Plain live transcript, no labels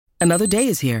Another day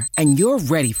is here, and you're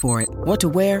ready for it. What to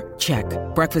wear? Check.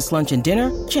 Breakfast, lunch, and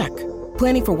dinner? Check.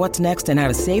 Planning for what's next and how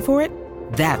to save for it?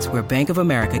 That's where Bank of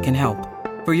America can help.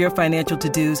 For your financial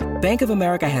to-dos, Bank of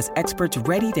America has experts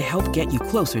ready to help get you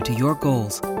closer to your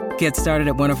goals. Get started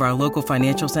at one of our local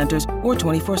financial centers or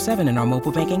 24/7 in our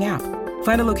mobile banking app.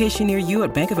 Find a location near you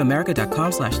at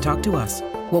bankofamerica.com/talktous.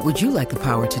 What would you like the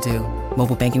power to do?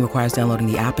 Mobile banking requires downloading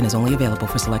the app and is only available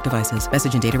for select devices.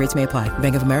 Message and data rates may apply.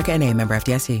 Bank of America N.A., member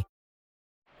FDIC.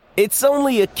 It's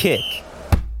only a kick,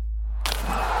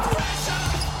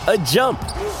 a jump,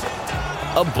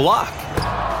 a block.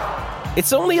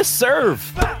 It's only a serve.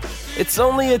 It's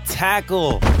only a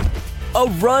tackle, a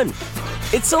run.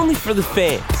 It's only for the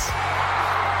fans.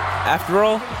 After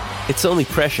all, it's only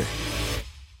pressure.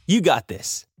 You got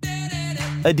this.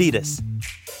 Adidas.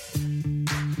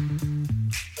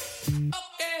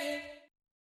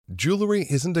 Jewelry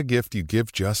isn't a gift you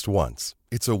give just once.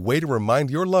 It's a way to remind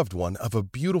your loved one of a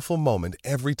beautiful moment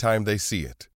every time they see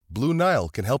it. Blue Nile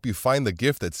can help you find the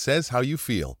gift that says how you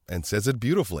feel and says it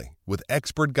beautifully, with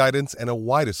expert guidance and a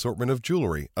wide assortment of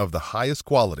jewelry of the highest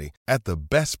quality at the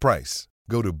best price.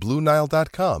 Go to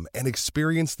BlueNile.com and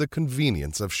experience the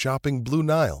convenience of shopping Blue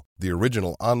Nile, the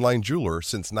original online jeweler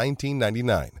since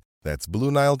 1999. That's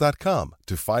BlueNile.com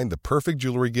to find the perfect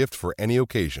jewelry gift for any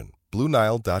occasion.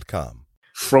 BlueNile.com.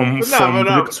 From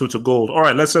brick to gold. All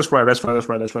right, let's ride.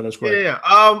 Yeah.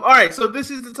 All right, so this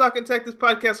is the Talking Tactics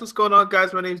podcast. What's going on,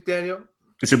 guys? My name's Daniel.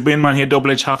 It's your bin man here, Double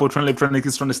H Halfway trying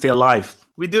to stay alive.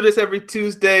 We do this every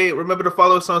Tuesday. Remember to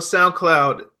follow us on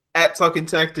SoundCloud at Talking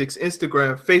Tactics,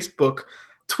 Instagram, Facebook,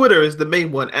 Twitter is the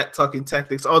main one at Talking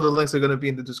Tactics. All the links are going to be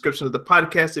in the description of the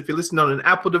podcast. If you're listening on an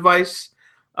Apple device,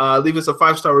 leave us a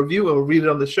 5-star review and we'll read it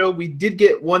on the show. We did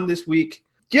get one this week.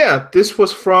 Yeah, this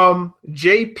was from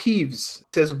Jay Peeves. It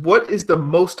says, what is the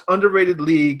most underrated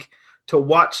league to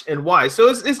watch and why? So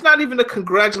it's not even a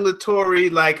congratulatory,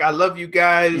 like, I love you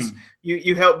guys.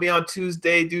 You helped me on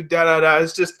Tuesday, do da-da-da.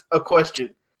 It's just a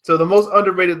question. So the most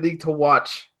underrated league to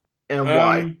watch and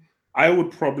why? I would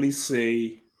probably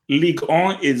say Ligue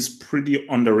 1 is pretty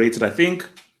underrated. I think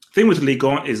the thing with Ligue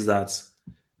 1 is that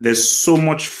there's so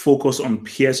much focus on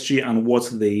PSG and what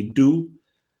they do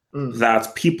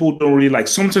that people don't really like.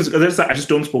 Sometimes there's that I just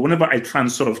don't, but whenever I try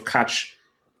and sort of catch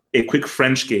a quick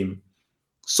French game,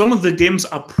 some of the games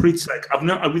are pretty, like, I've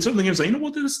been some of the games like, you know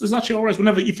what, this is actually all right.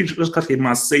 Whenever you just catch a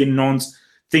Marseille, Nantes,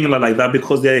 thing like that,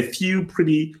 because there are a few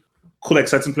pretty cool,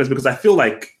 exciting players, because I feel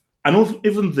like, I know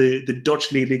even the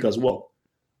Dutch League as well.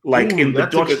 Like in the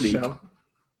Dutch League,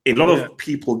 a lot of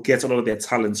people get a lot of their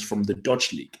talents from the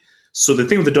Dutch League. So the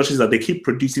thing with the Dutch is that they keep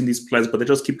producing these players, but they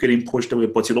just keep getting pushed away.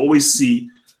 But you'll always see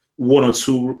one or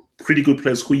two pretty good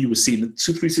players who you will see in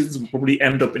 2-3 seasons will probably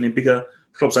end up in a bigger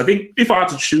club. So I think if I had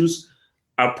to choose,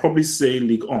 I'd probably say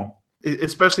Ligue 1.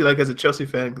 Especially like as a Chelsea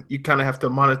fan, you kind of have to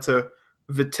monitor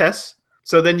Vitesse.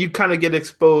 So then you kind of get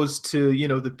exposed to, you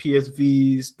know, the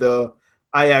PSVs, the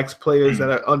Ajax players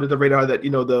that are under the radar that, you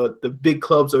know, the big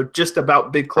clubs or just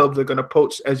about big clubs are going to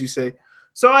poach, as you say.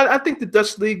 So I think the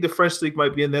Dutch league, the French league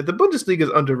might be in there. The Bundesliga is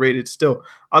underrated still.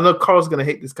 I know Carl's going to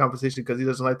hate this conversation because he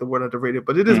doesn't like the word underrated,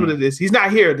 but it is what it is. He's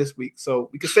not here this week, so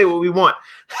we can say what we want.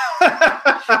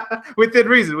 within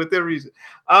reason.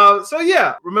 So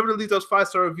yeah, remember to leave those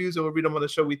 5-star reviews and we'll read them on the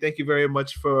show. We thank you very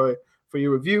much for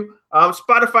your review.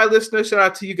 Spotify listeners, shout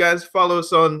out to you guys. Follow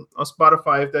us on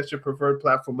Spotify if that's your preferred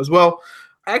platform as well.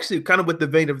 Actually, kind of with the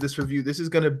vein of this review, this is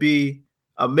going to be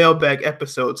a mailbag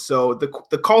episode. So the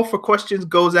call for questions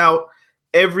goes out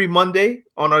every Monday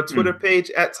on our Twitter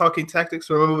page at Talking Tactics.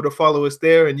 So remember to follow us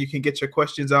there and you can get your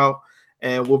questions out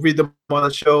and we'll read them on the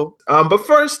show. But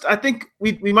first, I think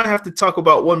we might have to talk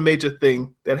about one major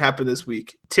thing that happened this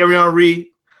week. Thierry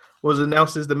Henry was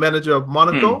announced as the manager of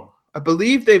Monaco. I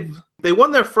believe they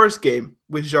won their first game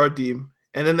with Jardim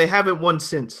and then they haven't won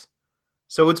since.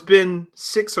 So it's been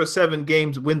 6 or 7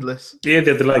 games winless. Yeah,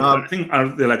 they're like I think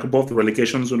they're like above the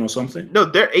relegation zone or something. No,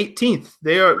 they're 18th.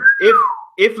 They are.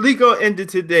 If Liga ended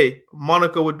today,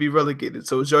 Monaco would be relegated.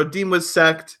 So Jardim was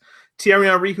sacked. Thierry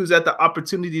Henry, who's at the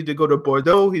opportunity to go to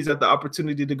Bordeaux, he's at the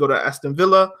opportunity to go to Aston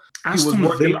Villa. Aston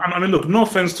Villa. I mean, look, no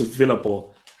offense to Villa, but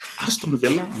Aston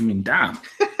Villa. I mean, damn.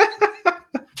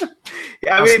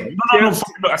 Yeah, I mean, no.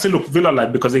 I say, look, Villa,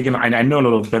 like, because again, I know a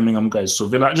lot of Birmingham guys, so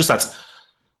Villa just that.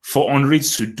 For Henry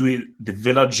to do the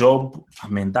Villa job, I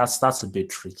mean, that's a bit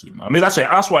tricky, man. I mean,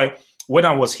 that's why when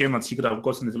I was hearing that he could have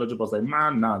gotten the Villa job, I was like,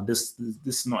 man, nah, this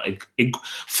is not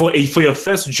for your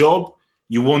first job,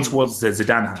 you want what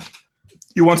Zidane had.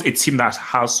 You want a team that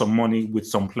has some money with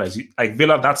some players. Like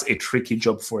Villa, that's a tricky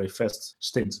job for a first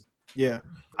stint. Yeah.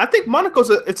 I think Monaco's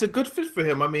it's a good fit for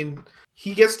him. I mean,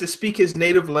 he gets to speak his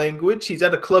native language. He's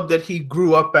at a club that he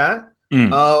grew up at.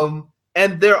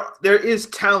 And there is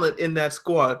talent in that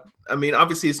squad. I mean,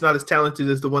 obviously it's not as talented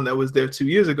as the one that was there 2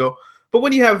 years ago. But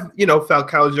when you have,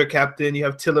 Falcao as your captain, you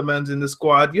have Tillemans in the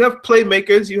squad, you have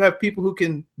playmakers, you have people who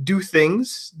can do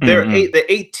things. The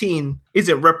 18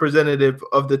 isn't representative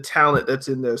of the talent that's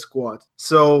in their squad.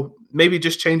 So maybe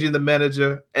just changing the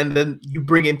manager, and then you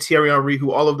bring in Thierry Henry,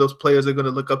 who all of those players are going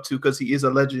to look up to because he is a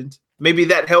legend. Maybe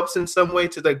that helps in some way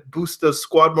to boost the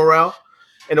squad morale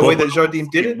in a way that Jardim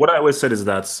did it. What I always said is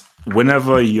that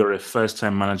whenever you're a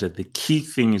first-time manager, the key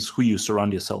thing is who you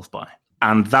surround yourself by.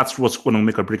 And that's what's going to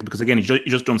make a break, because again, you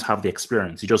just don't have the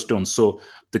experience. You just don't. So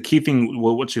the key thing,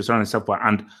 what you surround yourself by.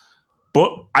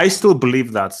 But I still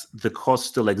believe that the cost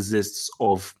still exists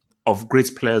of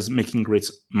great players making great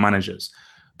managers,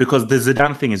 because the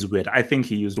Zidane thing is weird. I think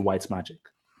he used white magic,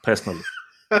 personally,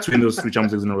 between those 3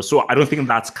 Champions Leagues in a row. So I don't think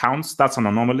that counts. That's an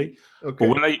anomaly. Okay.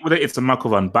 But whether it's a Marco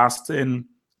van Basten,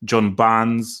 John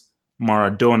Barnes,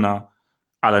 Maradona,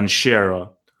 Alan Shearer,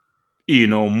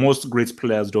 most great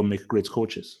players don't make great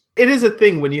coaches. It is a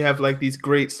thing when you have these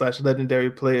great /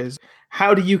 legendary players.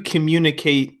 How do you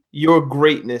communicate your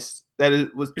greatness?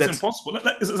 That's impossible.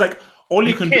 It's like all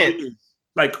you can do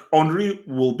is Henry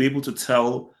will be able to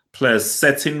tell players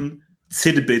certain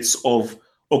tidbits of,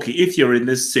 okay, if you're in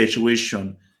this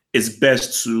situation, it's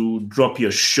best to drop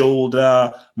your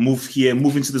shoulder, move here,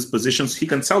 move into this position. So he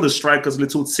can tell the strikers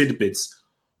little tidbits,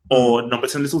 or number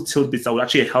 10 little tidbits that will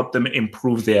actually help them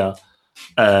improve their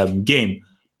game.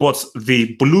 But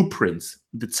the blueprint,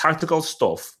 the tactical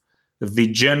stuff, the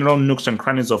general nooks and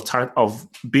crannies of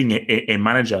being a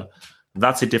manager,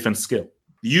 that's a different skill.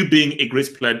 You being a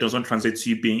great player doesn't translate to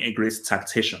you being a great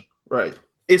tactician. Right.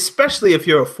 Especially if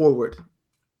you're a forward.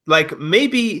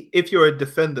 Maybe if you're a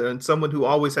defender and someone who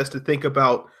always has to think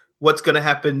about what's going to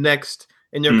happen next,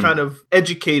 and you're kind of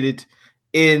educated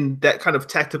in that kind of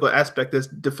tactical aspect as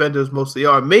defenders mostly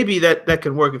are, maybe that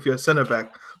can work if you're a center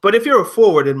back. But if you're a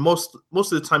forward, and most of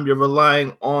the time you're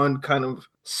relying on kind of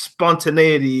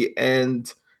spontaneity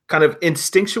and kind of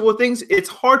instinctual things, it's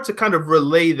hard to kind of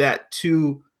relay that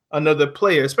to another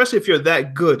player, especially if you're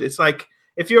that good. It's like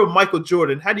if you're Michael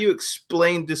Jordan, how do you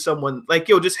explain to someone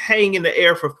just hang in the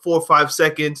air for 4 or 5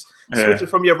 seconds, switch it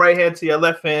from your right hand to your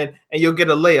left hand, and you'll get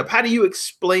a layup? How do you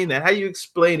explain that? How do you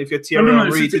explain if you're Thierry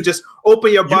Henry to just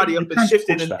open your body up and shift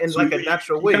it in a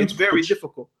natural way? It's very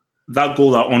difficult. That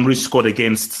goal that Henry scored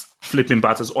against flipping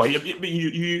batters, or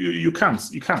you can't.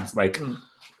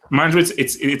 Mind you,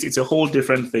 it's a whole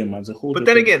different thing, man. But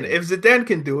then again, if Zidane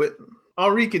can do it,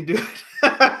 Henry can do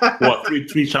it. What,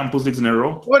 three Champions Leagues in a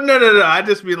row? Well, no. I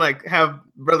just mean have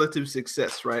relative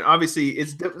success, right? Obviously,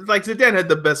 it's Zidane had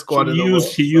the best squad in the world.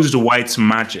 He used white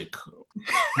magic.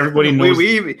 Everybody knows.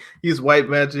 We use white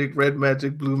magic, red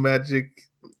magic, blue magic.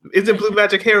 Isn't blue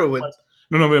magic heroin?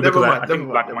 No, because I think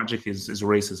black magic is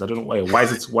racist. I don't know why.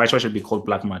 Why should it be called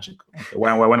black magic? Okay,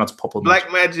 why not purple magic?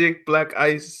 Black magic, black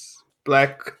ice,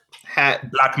 black hat.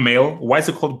 Blackmail. Why is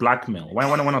it called blackmail?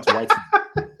 Why not white?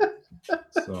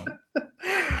 So.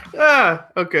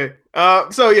 Okay.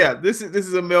 So yeah, this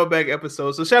is a mailbag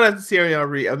episode. So shout out to Thierry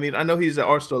Henry. I mean, I know he's an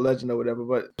Arsenal legend or whatever,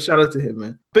 but shout out to him,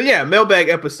 man. But yeah, mailbag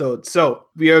episode. So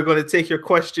we are going to take your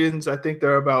questions. I think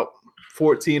there are about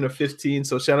 14 or 15.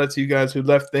 So shout out to you guys who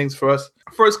left things for us.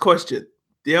 First question.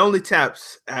 The Only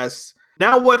Taps asks,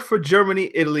 now what for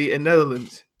Germany, Italy, and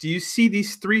Netherlands? Do you see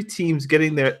these 3 teams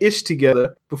getting their ish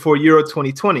together before Euro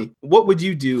 2020? What would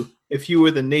you do if you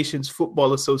were the nation's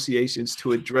football associations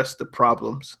to address the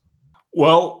problems?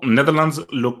 Well, Netherlands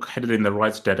look headed in the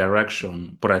right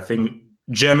direction, but I think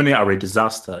Germany are a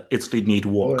disaster. Italy need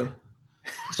work. Boy.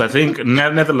 So I think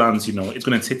Netherlands, it's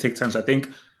going to take time. So I think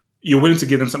you're willing to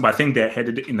give them some, but I think they're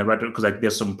headed in the right direction because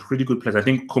there's some pretty good players. I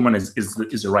think Koeman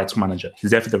is the right manager.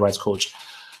 He's definitely the right coach.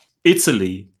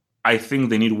 Italy, I think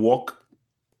they need work.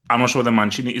 I'm not sure whether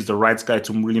Mancini is the right guy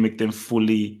to really make them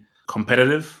fully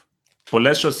competitive, but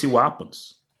let's just see what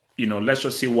happens. Let's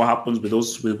just see what happens with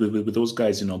those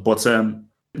guys. But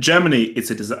Germany, it's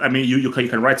a disaster. I mean, you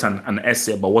can write an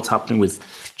essay about what's happening with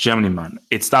Germany, man.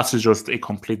 That's just a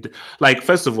complete.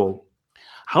 First of all,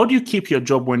 how do you keep your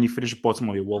job when you finish bottom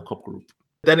of your World Cup group?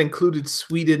 That included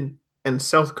Sweden and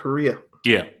South Korea.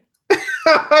 Yeah.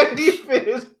 How do you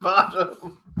finish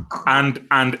bottom? And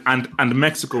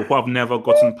Mexico, who have never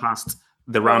gotten past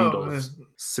the round of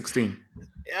 16.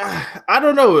 I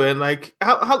don't know, and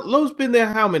how Lowe's been there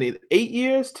how many? 8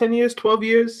 years, 10 years, 12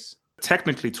 years?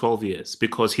 Technically 12 years,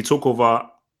 because he took over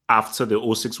after the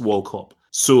 06 World Cup.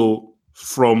 So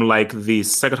from the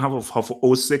second half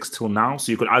of 06 till now,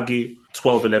 so you could argue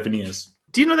 12, 11 years.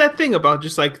 Do you know that thing about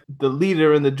just like the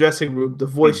leader in the dressing room, the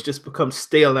voice just becomes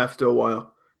stale after a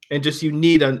while, and just you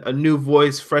need a new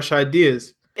voice, fresh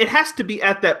ideas. It has to be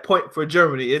at that point for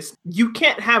Germany. You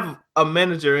can't have a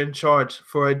manager in charge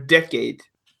for a decade,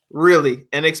 really,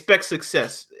 and expect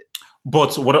success.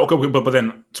 But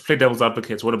then to play devil's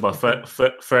advocate, what about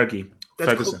Fergie?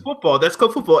 That's called football. That's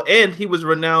called football. And he was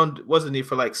renowned, wasn't he,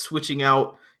 for like switching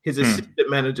out his assistant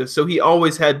manager. So he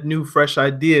always had new, fresh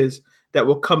ideas that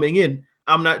were coming in.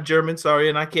 I'm not German, sorry,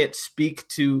 and I can't speak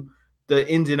to the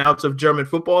ins and outs of German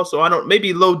football. So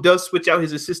maybe Lowe does switch out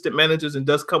his assistant managers and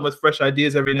does come with fresh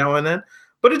ideas every now and then,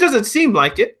 but it doesn't seem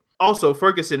like it. Also,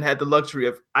 Ferguson had the luxury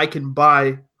of, I can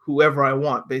buy whoever I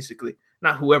want, basically.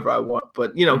 Not whoever I want,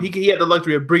 but he had the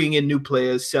luxury of bringing in new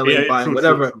players, selling, buying,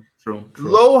 whatever. True.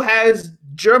 Lowe has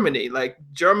Germany. Like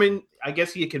German, I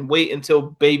guess he can wait until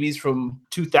babies from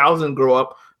 2000 grow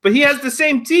up, but he has the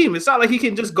same team. It's not like he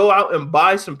can just go out and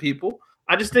buy some people.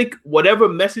 I just think whatever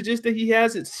messages that he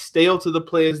has, it's stale to the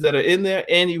players that are in there,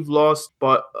 and you've lost.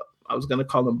 But I was gonna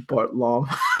call him Bart Lom.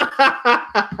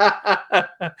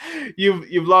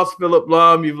 You've lost Philip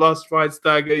Lahm, you've lost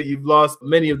Schweinsteiger, you've lost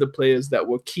many of the players that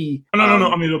were key. No.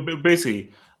 I mean,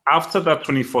 basically, after that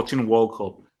 2014 World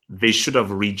Cup, they should have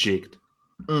rejigged.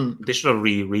 They should have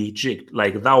rejigged.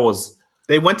 Like that was.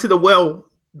 They went to the well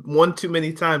one too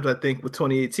many times, I think, with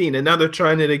 2018, and now they're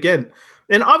trying it again.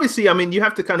 And obviously, I mean, you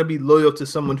have to kind of be loyal to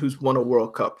someone who's won a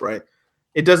World Cup, right?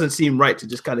 It doesn't seem right to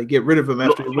just kind of get rid of him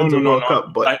after he wins a World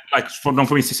Cup. But for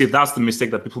me to say, that's the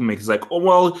mistake that people make. It's like, oh,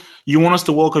 well, you want us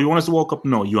to World Cup? You want us to World Cup?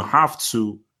 No, you have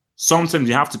to. Sometimes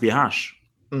you have to be harsh.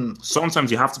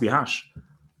 Sometimes you have to be harsh,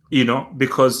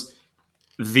 because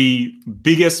the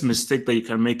biggest mistake that you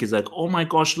can make is like, oh my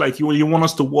gosh, like you want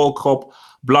us to World Cup,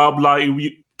 blah, blah.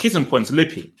 Case in point,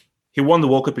 Lippi. He won the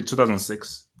World Cup in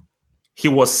 2006. He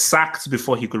was sacked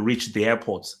before he could reach the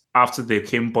airport after they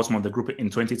came bottom of the group in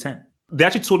 2010. They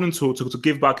actually told him to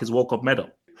give back his World Cup medal.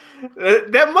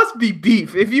 That must be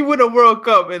beef. If you win a World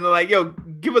Cup and they're like, yo,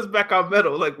 give us back our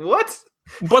medal. Like, what?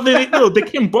 But they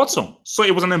came bottom. So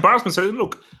it was an embarrassment. So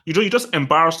look, you just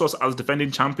embarrassed us as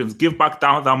defending champions. Give back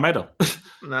that medal.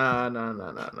 Nah.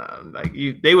 Like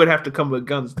they would have to come with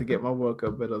guns to get my World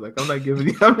Cup medal. Like, I'm not giving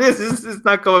you this. It's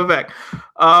not coming back.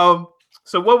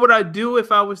 So what would I do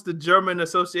if I was the German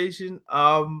association?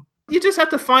 You just have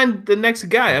to find the next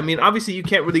guy. I mean, obviously you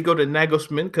can't really go to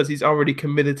Nagelsmann because he's already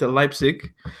committed to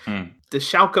Leipzig. The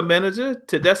Schalke manager,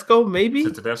 Tedesco, maybe?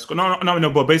 Tedesco. No.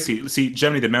 But basically, see,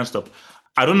 Germany, they messed up.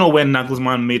 I don't know when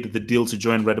Nagelsmann made the deal to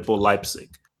join Red Bull Leipzig.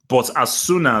 But as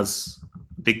soon as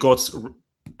they got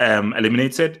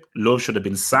eliminated, Löw should have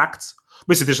been sacked.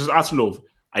 Basically, they just asked Löw,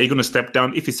 are you going to step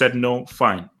down? If he said no,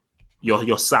 fine.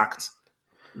 You're sacked.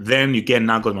 Then you get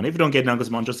Nagelsmann. If you don't get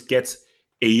Nagelsmann, just get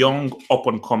a young,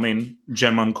 up-and-coming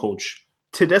German coach.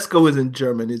 Tedesco isn't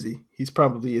German, is he? He's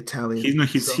probably Italian.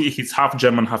 He's half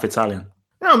German, half Italian.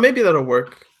 No, maybe that'll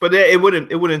work. But it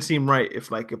wouldn't seem right if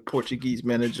like a Portuguese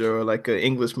manager or like an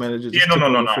English manager just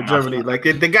for Germany. Like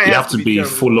the guy has to be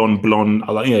full-on blonde.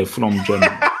 Yeah, full-on German.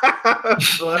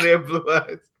 Blonde hair, blue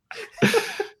eyes.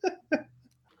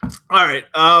 All right.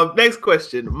 Next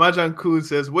question. Majan Kuhn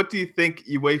says, what do you think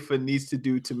UEFA needs to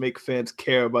do to make fans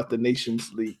care about the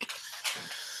Nations League?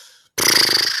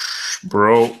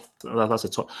 Bro, that's a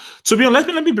tough. To be honest,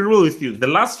 let me be real with you. The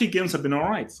last few games have been all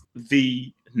right.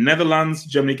 The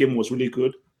Netherlands-Germany game was really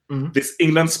good. This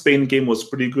England-Spain game was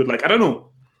pretty good. Like, I don't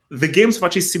know. The games have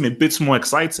actually seemed a bit more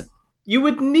exciting. You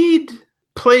would need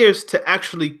players to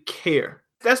actually care.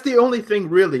 That's the only thing,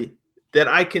 really, that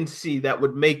I can see that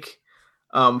would make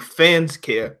fans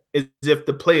care, is if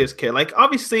the players care. Like,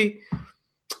 obviously,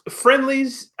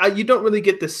 friendlies, you don't really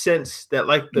get the sense that,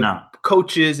 like, the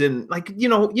coaches and, like,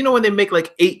 when they make,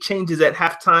 like, 8 changes at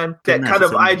halftime, that kind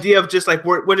of idea of just, like,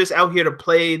 we're just out here to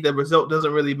play, the result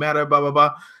doesn't really matter, blah, blah,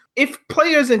 blah. If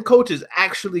players and coaches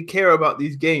actually care about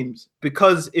these games,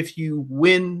 because if you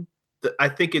win, I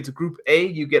think it's Group A,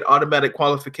 you get automatic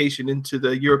qualification into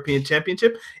the European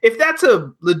Championship. If that's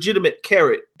a legitimate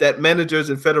carrot that managers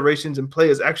and federations and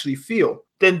players actually feel,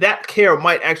 then that care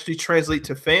might actually translate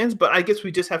to fans. But I guess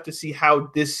we just have to see how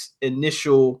this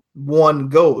initial one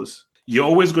goes. You're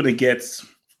always going to get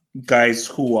guys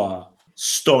who are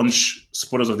staunch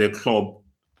supporters of their club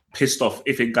pissed off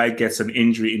if a guy gets an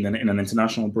injury in an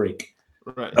international break.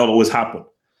 Right. That'll always happen.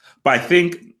 But I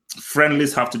think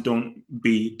friendlies have to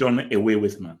be done away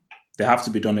with, man. They have to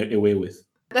be done away with.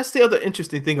 That's the other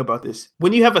interesting thing about this.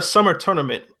 When you have a summer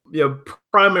tournament, your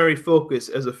primary focus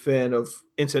as a fan of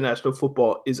international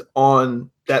football is on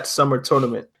that summer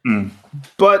tournament.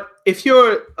 But if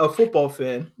you're a football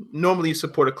fan, normally you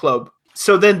support a club,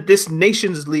 So then this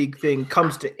Nations League thing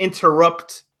comes to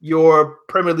interrupt your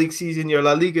Premier League season, your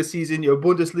La Liga season, your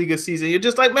Bundesliga season. You're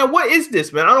just like, man, what is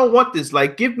this, man? I don't want this.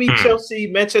 Like, give me Chelsea,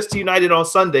 Manchester United on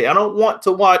Sunday. I don't want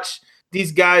to watch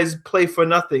these guys play for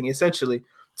nothing, essentially.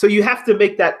 So you have to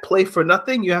make that play for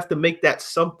nothing. You have to make that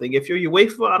something. If you're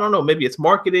UEFA, I don't know. Maybe it's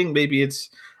marketing. Maybe it's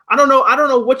I don't know. I don't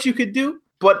know what you could do.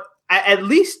 But at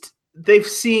least they've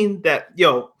seen that,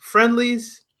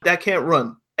 friendlies, that can't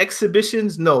run.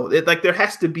 Exhibitions, no. There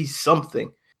has to be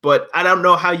something. But I don't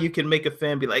know how you can make a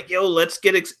fan be like, let's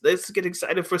get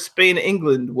excited for Spain,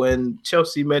 England when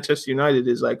Chelsea, Manchester United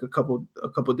is like a couple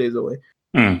days away.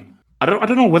 I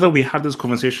don't know whether we had this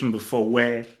conversation before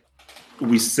where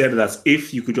we said that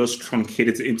if you could just truncate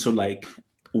it into like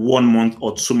 1 month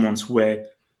or 2 months where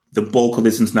the bulk of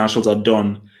these internationals are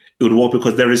done, it would work,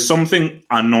 because there is something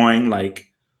annoying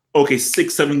like, okay,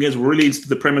 6-7 games really into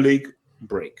the Premier League,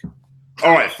 break.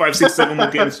 All right, 5, 6, 7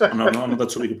 more games, another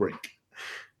 2-week break.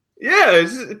 Yeah,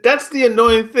 that's the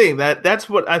annoying thing. That's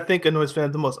what I think annoys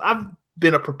fans the most. I've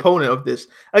been a proponent of this.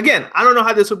 Again, I don't know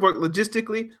how this would work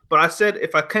logistically, but I said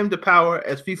if I came to power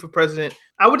as FIFA president,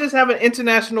 I would just have an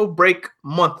international break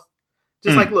month.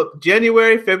 Just like, look,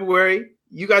 January, February,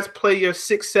 you guys play your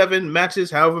 6-7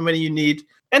 matches, however many you need,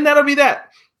 and that'll be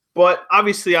that. But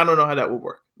obviously, I don't know how that would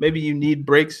work. Maybe you need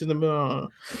breaks in the middle.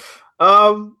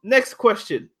 Next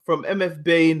question from MF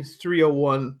Bain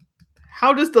 301.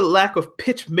 How does the lack of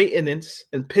pitch maintenance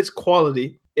and pitch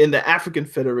quality in the African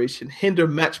Federation hinder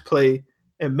match play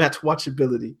and match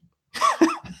watchability?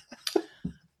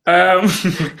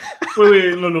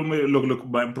 Wait,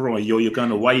 look, bro, you're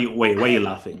kind of why you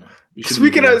laughing?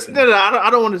 Speaking of, I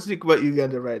don't want to speak about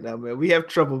Uganda right now, man. We have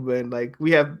trouble, man. Like,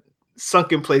 we have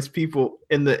sunken place people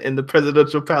in the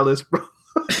presidential palace, bro.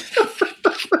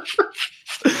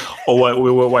 Oh,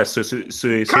 why? So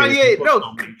Kanye,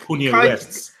 Kanye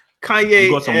West. Kanye,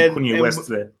 you got some Kanye West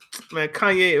there. Man,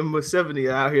 Kanye and Museveni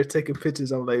are out here taking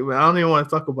pictures. I'm like, man, I don't even want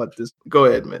to talk about this. Go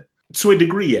ahead, man. To a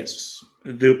degree, yes.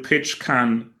 The pitch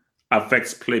can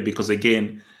affect play because,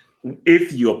 again,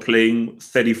 if you're playing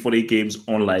 30, 40 games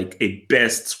on like a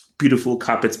best, beautiful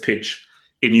carpet pitch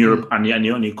in Europe and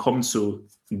you come to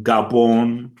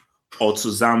Gabon or to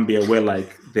Zambia where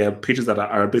like there are pitches that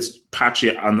are a bit patchy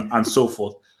and so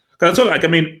forth. Because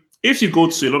if you go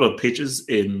to a lot of pitches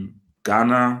in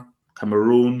Ghana,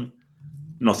 Cameroon,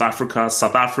 North Africa,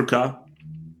 South Africa,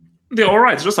 they're all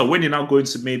right. It's just that when you're now going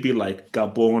to maybe like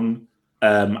Gabon,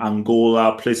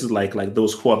 Angola, places like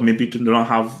those who have maybe do not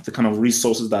have the kind of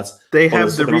resources that they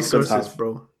have the resources,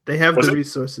 bro. They have the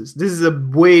resources. This is a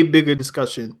way bigger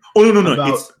discussion. Oh no! About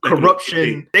it's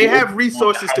corruption. They have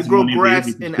resources to grow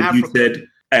grass in Africa.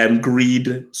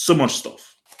 Greed, so much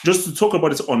stuff. Just to talk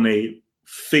about it on a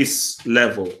face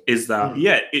level, is that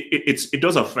it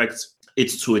does affect it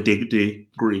to a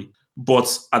degree,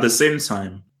 but at the same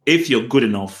time, if you're good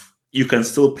enough, you can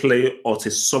still play at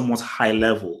a somewhat high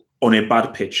level on a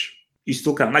bad pitch. You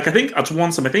still can. Like, I think at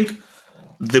one time,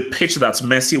 the pitch that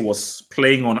Messi was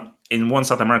playing on in one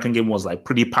South American game was like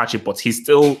pretty patchy, but he's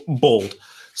still bald.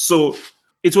 So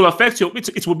it will affect you.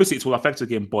 It will affect the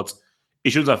game, but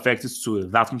it shouldn't affect it to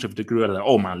that much of a degree. Like,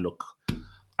 oh man, look,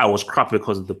 I was crap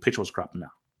because the pitch was crap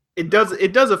now. It does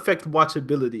affect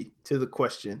watchability to the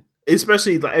question.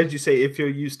 Especially, as you say, if you're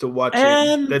used to watching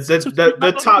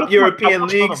the top European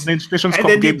leagues, and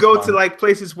then you go to like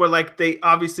places where like they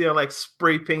obviously are like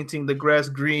spray painting the grass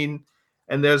green,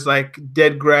 and there's like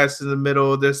dead grass in the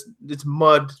middle. It's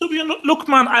mud. Look,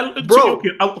 man,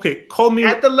 okay, call me.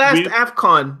 At the last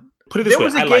AFCON, there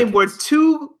was a game where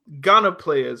 2 Ghana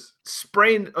players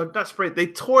they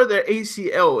tore their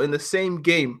ACL in the same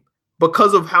game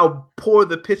because of how poor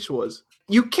the pitch was.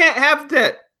 You can't have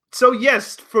that. So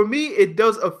yes, for me, it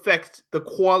does affect the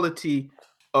quality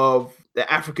of the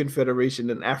African Federation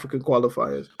and African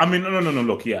qualifiers.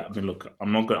 No. Look,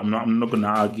 I'm not gonna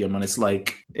argue, man. It's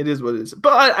like it is what it is.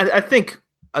 But I think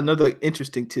another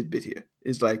interesting tidbit here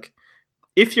is like,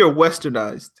 if you're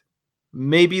westernized,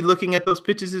 maybe looking at those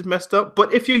pitches is messed up.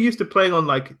 But if you're used to playing on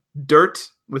like dirt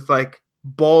with like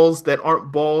balls that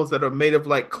aren't balls that are made of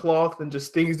like cloth and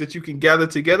just things that you can gather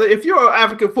together. If you're an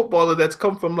African footballer that's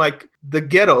come from like the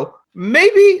ghetto, maybe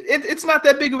it's not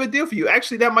that big of a deal for you.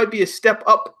 Actually, that might be a step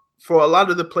up for a lot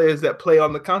of the players that play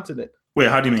on the continent. Wait,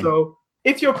 how do you mean? So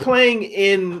if you're playing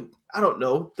in, I don't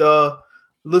know, the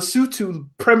Lesotho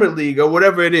Premier League or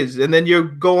whatever it is, and then you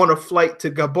go on a flight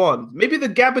to Gabon, maybe the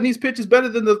Gabonese pitch is better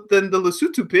than the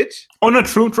Lesotho pitch. Oh no,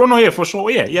 true, no, yeah, for sure,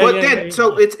 yeah.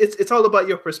 So it's all about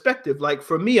your perspective. Like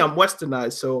for me, I'm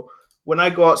westernized, so when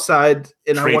I go outside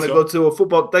and I want to go to a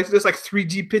football, there's like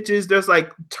 3G pitches, there's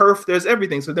like turf, there's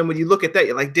everything. So then when you look at that,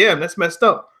 you're like, damn, that's messed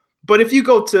up. But if you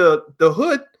go to the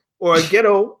hood or a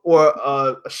ghetto or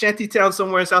a shanty town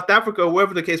somewhere in South Africa, or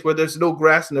wherever the case, where there's no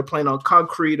grass and they're playing on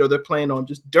concrete or they're playing on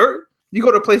just dirt, you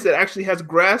go to a place that actually has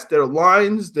grass, there are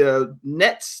lines, there are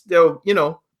nets, there are, you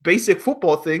know, basic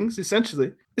football things,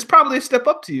 essentially. It's probably a step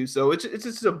up to you. So it's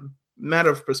just a matter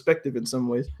of perspective in some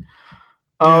ways.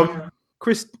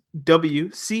 Chris W.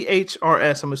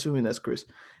 CHRS, I'm assuming that's Chris.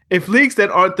 If leagues that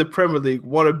aren't the Premier League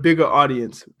want a bigger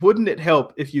audience, wouldn't it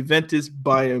help if Juventus,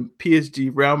 Bayern,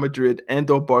 PSG, Real Madrid, and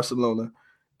or Barcelona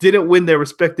didn't win their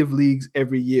respective leagues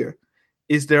every year?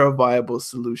 Is there a viable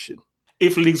solution?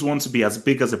 If leagues want to be as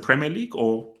big as the Premier League,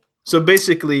 or so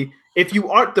basically, if you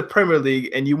aren't the Premier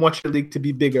League and you want your league to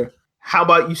be bigger, how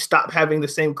about you stop having the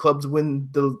same clubs win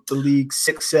the league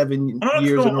 6-7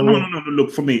 years in a row? No.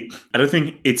 Look, for me, I don't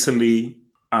think Italy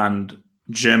and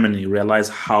Germany realize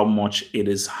how much it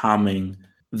is harming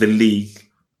the league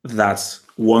that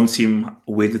one team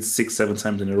waited 6-7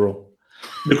 times in a row.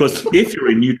 Because if you're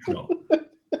a neutral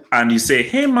and you say,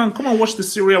 "Hey man, come on, watch the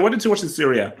Serie A. Why didn't you watch the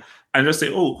Serie A?" And just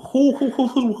say, "Oh, who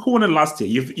won it last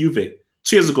year? Juve.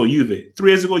 2 years ago, Juve.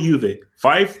 3 years ago, Juve.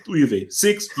 5, Juve.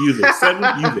 6, Juve.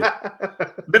 7, Juve."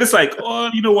 Then it's like, oh,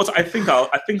 you know what? I think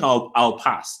I'll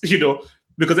pass. You know.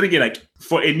 Because then again, like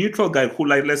for a neutral guy who,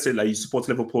 like, let's say, like you support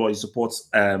Liverpool or you support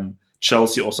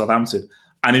Chelsea or Southampton,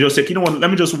 and you just say, you know what, let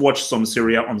me just watch some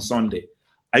Serie A on Sunday.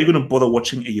 Are you going to bother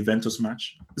watching a Juventus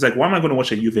match? It's like, why am I going to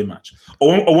watch a Juve match?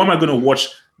 Or why am I going to watch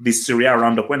the Serie A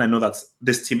roundup when I know that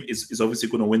this team is obviously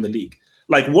going to win the league?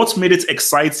 Like, what made it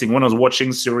exciting when I was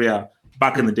watching Serie A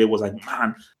back in the day was like,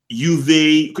 man, Juve,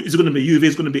 is it going to be Juve?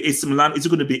 Is it going to be AC Milan? Is it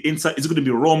going to be Inter? Is it going to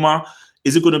be Roma?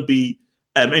 Is it going to be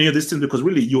any of these things? Because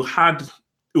really,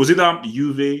 it was either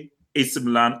Juve, AC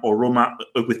Milan, or Roma,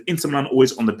 with Inter Milan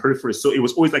always on the periphery. So it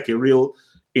was always like a real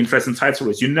interesting title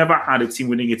race. You never had a team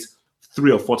winning it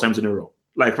 3 or 4 times in a row.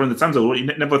 Like from the times of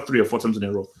never 3 or 4 times in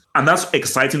a row. And that's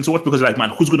exciting to watch because like,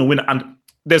 man, who's going to win? And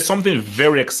there's something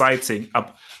very exciting.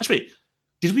 Actually,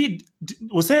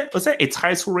 was there a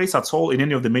title race at all in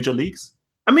any of the major leagues?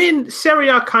 I mean, Serie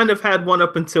A kind of had one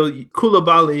up until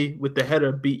Koulibaly with the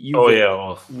header beat Juve. Oh,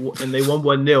 yeah. And they won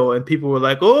 1-0. And people were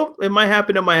like, oh, it might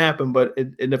happen. But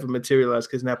it never materialized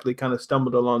because Napoli kind of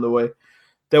stumbled along the way.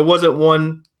 There wasn't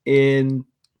one in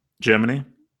Germany?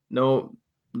 No,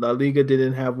 La Liga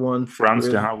didn't have one. France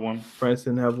didn't have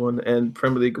one. And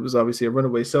Premier League was obviously a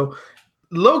runaway. So,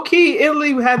 low-key,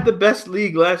 Italy had the best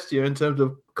league last year in terms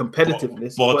of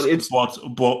competitiveness.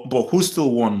 But who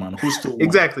still won, man? Who still won?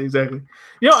 Exactly.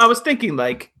 You know, I was thinking,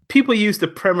 like, people use the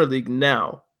Premier League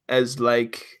now as,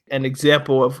 like, an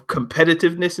example of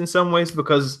competitiveness in some ways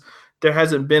because there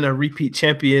hasn't been a repeat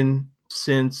champion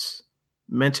since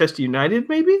Manchester United,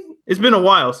 maybe? It's been a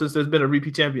while since there's been a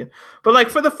repeat champion. But, like,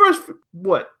 for the first,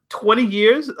 20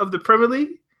 years of the Premier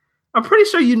League, I'm pretty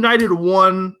sure United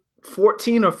won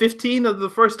 14 or 15 of the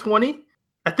first 20.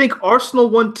 I think Arsenal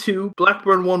won 2,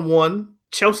 Blackburn won 1,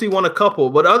 Chelsea won a couple.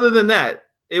 But other than that,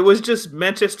 it was just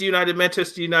Manchester United.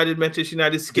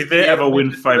 Did they ever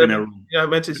win 5 in a row? Yeah,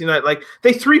 Manchester United. Like,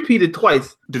 they three-peated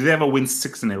twice. Did they ever win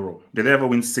 6 in a row?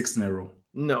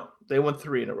 No, they won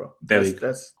 3 in a row.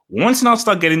 That's once now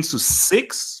start getting to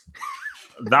 6,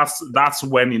 that's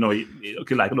when, you know,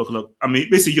 okay, like, look. I mean,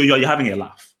 basically, you're having a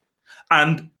laugh.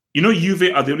 And you know,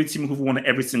 Juve are the only team who've won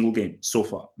every single game so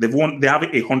far. They have a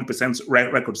 100%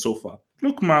 record so far.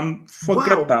 Look, man,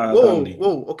 forget that.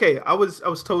 Whoa. Okay, I was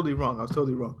totally wrong.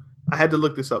 I had to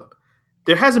look this up.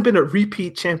 There hasn't been a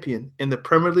repeat champion in the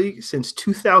Premier League since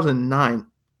 2009.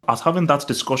 I was having that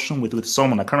discussion with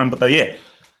someone. I can't remember that. Yeah.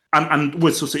 And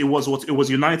so it was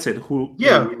United who.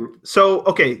 Yeah. So,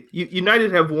 okay,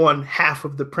 United have won half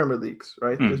of the Premier Leagues,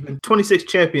 right? There's been 26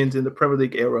 champions in the Premier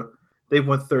League era. They've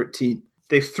won 13.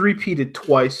 They've three-peated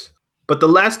twice, but the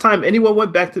last time anyone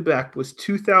went back-to-back was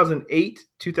 2008,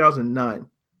 2009.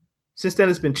 Since then,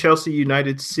 it's been Chelsea,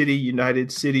 United,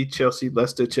 City, Chelsea,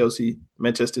 Leicester, Chelsea,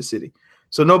 Manchester City.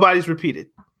 So nobody's repeated.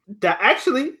 That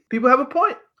actually, people have a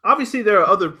point. Obviously, there are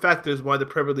other factors why the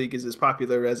Premier League is as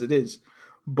popular as it is,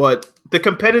 but the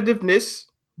competitiveness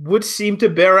would seem to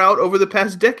bear out over the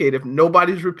past decade if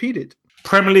nobody's repeated.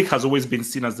 Premier League has always been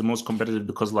seen as the most competitive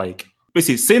because, like,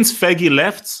 basically, since Fergie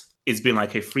left, it's been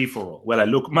like a free-for-all. Where like,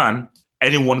 look, man,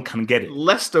 anyone can get it.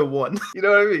 Leicester won. You know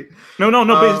what I mean? No.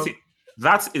 Basically,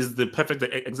 that is the perfect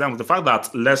example. The fact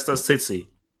that Leicester City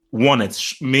won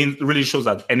it really shows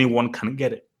that anyone can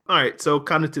get it. All right, so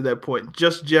kind of to that point,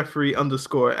 just Jeffrey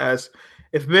 _ asks,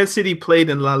 if Man City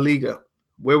played in La Liga,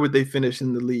 where would they finish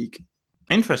in the league?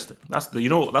 Interesting. That's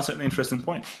an interesting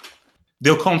point.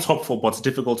 They'll come top 4, but it's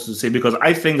difficult to say because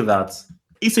I think that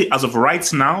as of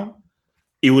right now,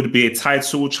 it would be a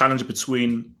title challenge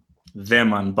between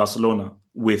them and Barcelona,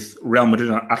 with Real Madrid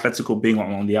and Atletico being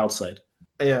on the outside.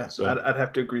 Yeah, so I'd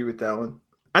have to agree with that one.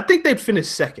 I think they'd finish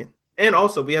second. And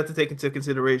also, we have to take into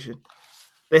consideration,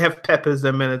 they have Pep as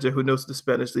their manager who knows the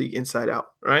Spanish league inside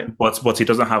out, right? But he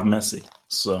doesn't have Messi,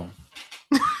 so.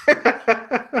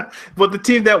 But the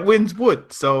team that wins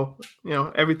would. So,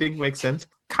 everything makes sense.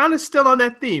 Kind of still on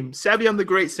that theme. Sabian the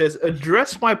Great says,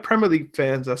 address why Premier League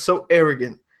fans are so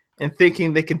arrogant and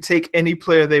thinking they can take any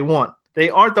player they want. They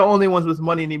aren't the only ones with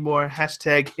money anymore.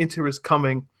 # Inter is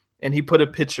coming. And he put a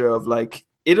picture of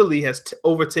Italy has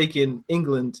overtaken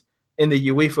England in the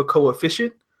UEFA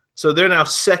coefficient. So they're now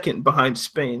second behind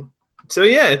Spain. So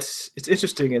yeah, it's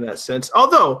interesting in that sense.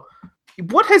 Although,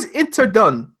 what has Inter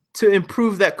done to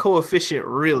improve that coefficient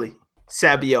really?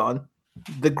 Sabian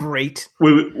the Great.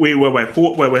 Wait.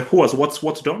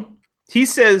 What's done? He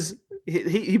says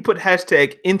he put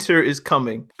 # Inter is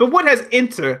coming. But what has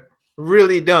Inter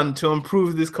really done to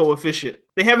improve this coefficient?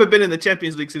 They haven't been in the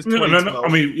Champions League since 2012. No. I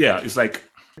mean, yeah, it's like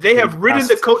they have ridden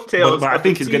the coattails. But I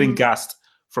think he's getting gassed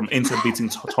from Inter beating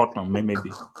Tottenham,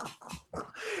 maybe.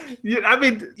 Yeah, I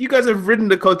mean, you guys have ridden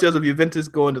the coattails of Juventus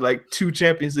going to 2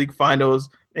 Champions League finals,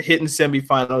 hitting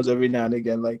semifinals every now and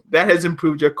again. That has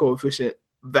improved your coefficient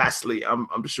vastly, I'm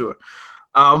sure.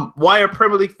 Why are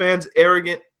Premier League fans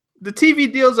arrogant? The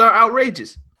TV deals are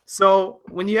outrageous. So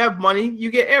when you have money,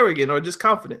 you get arrogant or just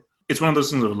confident. It's one of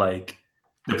those things of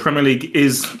the Premier League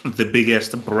is the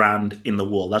biggest brand in the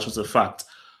world. That's just a fact.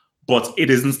 But it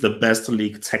isn't the best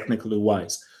league technically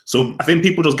wise. So I think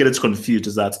people just get it confused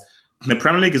is that the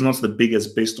Premier League is not the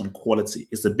biggest based on quality.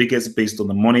 It's the biggest based on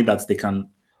the money that they can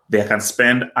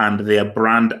spend and their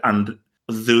brand and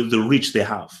the reach they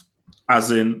have.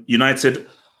 As in, United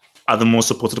are the most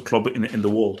supported club in the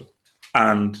world.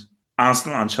 And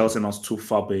Arsenal and Chelsea are not too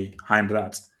far behind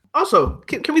that. Also,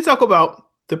 can we talk about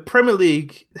the Premier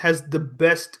League has the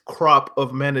best crop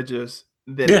of managers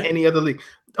than any other league?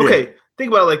 Okay,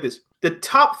 think about it like this. The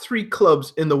top 3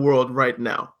 clubs in the world right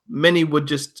now, many would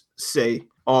just say,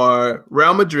 are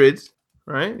Real Madrid,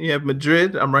 right? You have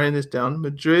Madrid. I'm writing this down.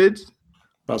 Madrid,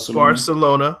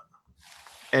 Barcelona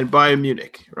and Bayern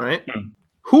Munich, right?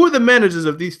 Who are the managers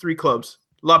of these 3 clubs?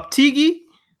 Lopetegui.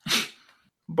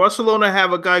 Barcelona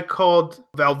have a guy called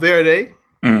Valverde.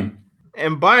 And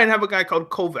Bayern have a guy called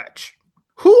Kovac.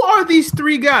 Who are these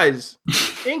 3 guys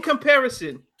in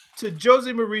comparison to Jose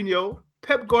Mourinho,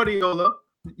 Pep Guardiola,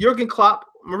 Jurgen Klopp,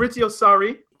 Maurizio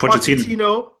Sarri,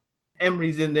 Pochettino?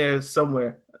 Emery's in there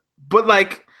somewhere. But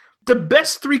the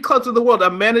best 3 clubs in the world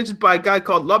are managed by a guy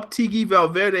called Lopetegui,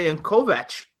 Valverde, and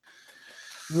Kovac.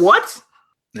 What?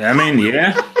 I mean,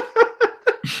 yeah.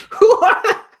 Who are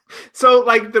they? So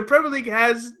the Premier League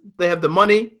they have the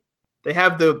money, they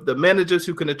have the managers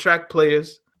who can attract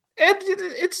players. And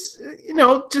it's,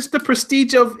 just the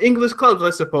prestige of English clubs, I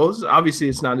suppose. Obviously,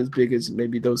 it's not as big as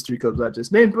maybe those 3 clubs I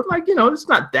just named, but it's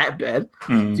not that bad.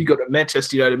 If you go to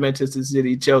Manchester United, Manchester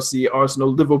City, Chelsea,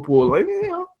 Arsenal, Liverpool,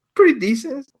 pretty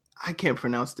decent. I can't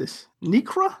pronounce this.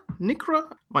 Nikra?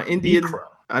 My Indian.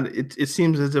 It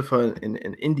seems as if an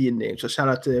Indian name. So shout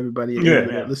out to everybody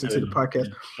that listens to the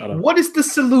podcast. What is the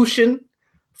solution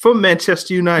for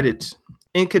Manchester United?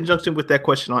 In conjunction with that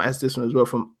question, I'll ask this one as well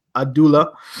from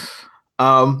Adula.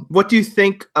 What do you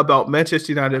think about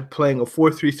Manchester United playing a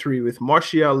 4-3-3 with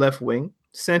Martial left wing,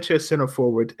 Sanchez center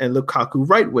forward, and Lukaku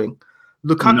right wing?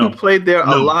 Lukaku played there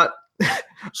a lot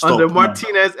under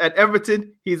Martinez at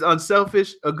Everton. He's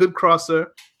unselfish, a good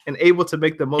crosser, and able to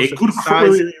make the most of his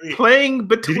size. Playing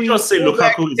between. Did you just say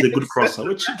Lukaku is a good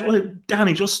crosser?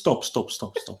 Danny, just stop.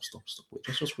 Wait,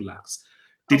 just relax.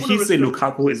 Did he say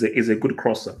Lukaku is a good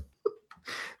crosser?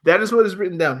 That is what is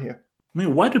written down here. I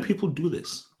mean, why do people do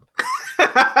this?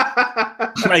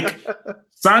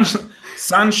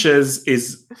 Sanchez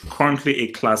is currently a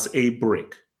Class A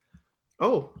brick.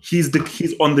 Oh, he's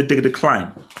on the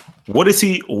decline. What is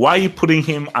he? Why are you putting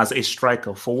him as a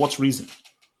striker? For what reason?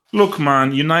 Look,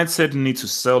 man, United need to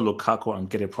sell Lukaku and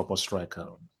get a proper striker.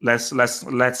 Let's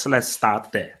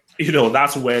start there.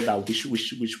 That's where we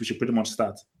should pretty much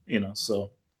start.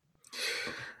 So.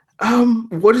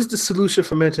 What is the solution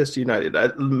for Manchester United?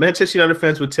 Manchester United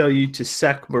fans would tell you to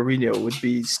sack Mourinho would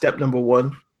be step number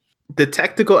 1. The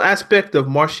tactical aspect of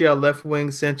Martial left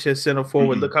wing, Sanchez center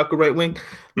forward, Lukaku right wing.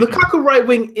 Lukaku right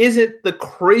wing isn't the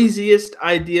craziest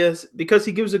ideas because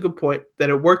he gives a good point that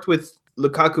it worked with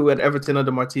Lukaku at Everton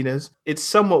under Martinez. It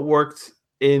somewhat worked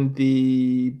in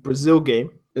the Brazil game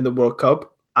in the World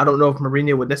Cup. I don't know if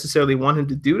Mourinho would necessarily want him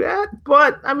to do that,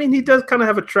 but I mean, he does kind of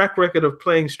have a track record of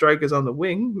playing strikers on the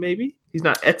wing, maybe. He's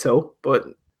not Eto'o, but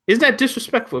isn't that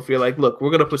disrespectful if you're like, look, we're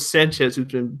going to put Sanchez, who's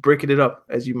been breaking it up,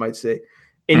 as you might say,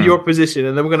 in your position,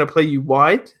 and then we're going to play you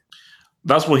wide?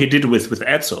 That's what he did with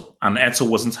Edsel, and Edsel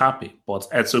wasn't happy. But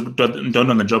Edsel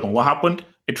done the job, and what happened?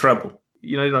 A treble.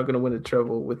 You're not going to win a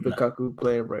treble with Lukaku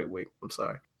playing right wing. I'm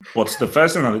sorry. But the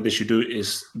first thing that they should do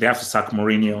is they have to sack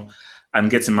Mourinho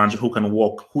and get a manager who can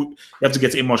walk. You have to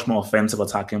get a much more offensive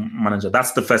attacking manager.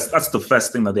 That's the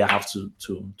first thing that they have to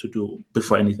do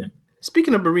before anything.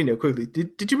 Speaking of Mourinho, quickly,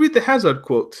 did you read the Hazard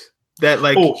quote? That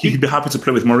he'd be happy to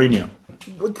play with Mourinho.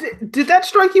 Did that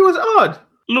strike you as odd?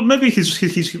 Look, maybe he's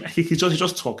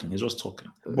just talking. He's just talking.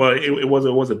 Well, it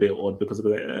was a bit odd because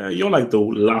you're like the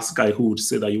last guy who would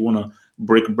say that you want to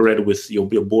break bread with your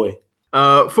boy.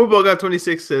 Football Guy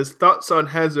 26 says thoughts on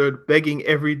Hazard begging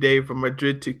every day for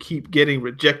Madrid to keep getting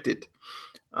rejected.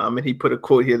 And he put a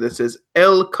quote here that says,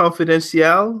 El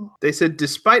Confidencial. They said,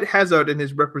 despite Hazard and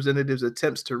his representatives'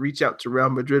 attempts to reach out to Real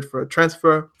Madrid for a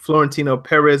transfer, Florentino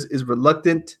Perez is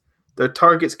reluctant. Their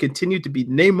targets continue to be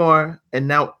Neymar and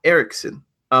now Eriksen.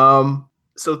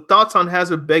 So thoughts on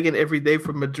Hazard begging every day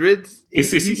for Madrid?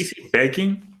 Is he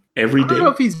begging every day? I don't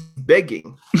know if he's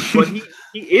begging, but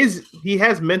he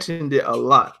has mentioned it a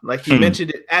lot. Like he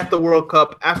mentioned it at the World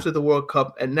Cup, after the World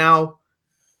Cup, and now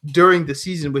during the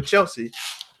season with Chelsea.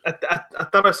 I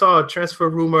thought I saw a transfer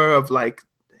rumor of like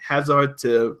Hazard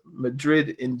to Madrid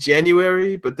in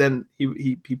January, but then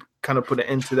he kind of put an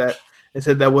end to that and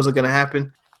said that wasn't going to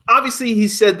happen. Obviously, he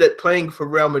said that playing for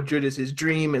Real Madrid is his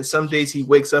dream, and some days he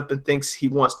wakes up and thinks he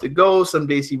wants to go. Some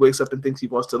days he wakes up and thinks he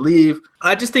wants to leave.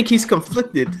 I just think he's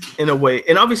conflicted in a way.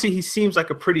 And obviously, he seems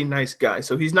like a pretty nice guy,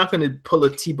 so he's not going to pull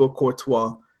a Thibaut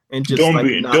Courtois and just don't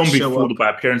be fooled by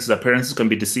appearances. Appearances can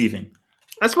be deceiving.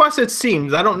 That's why I said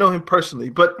seems. I don't know him personally,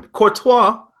 but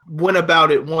Courtois went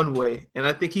about it one way, and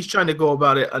I think he's trying to go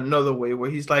about it another way, where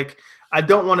he's like, I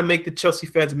don't want to make the Chelsea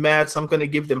fans mad, so I'm going to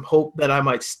give them hope that I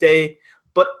might stay.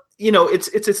 But, you know, it's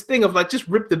this thing of like, just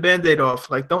rip the Band-Aid off.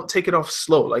 Like, don't take it off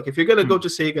slow. Like, if you're going to go,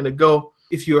 just say you're going to go.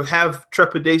 If you have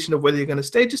trepidation of whether you're going to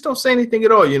stay, just don't say anything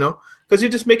at all, you know, because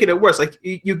you're just making it worse. Like,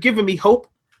 you're giving me hope,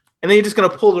 and then you're just going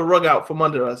to pull the rug out from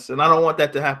under us, and I don't want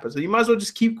that to happen. So you might as well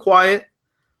just keep quiet.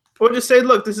 Or just say,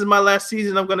 look, this is my last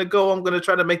season. I'm going to go. I'm going to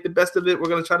try to make the best of it. We're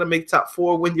going to try to make top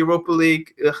 4, win Europa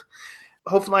League.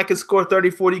 Hopefully I can score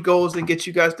 30, 40 goals and get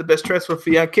you guys the best transfer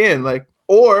fee I can. Like,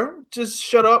 or just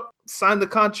shut up, sign the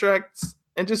contracts,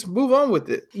 and just move on with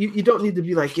it. You don't need to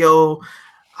be like, yo,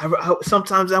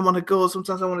 sometimes I want to go.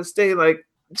 Sometimes I want to stay. Like,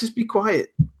 just be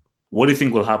quiet. What do you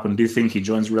think will happen? Do you think he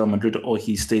joins Real Madrid or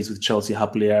he stays with Chelsea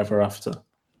happily ever after?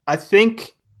 I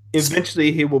think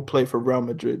eventually he will play for Real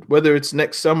Madrid. Whether it's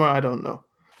next summer, I don't know.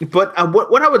 But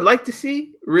what I would like to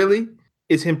see, really,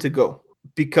 is him to go.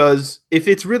 Because if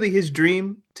it's really his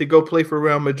dream to go play for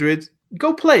Real Madrid,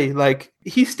 go play. Like,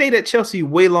 he stayed at Chelsea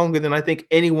way longer than I think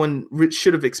anyone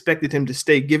should have expected him to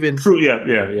stay, given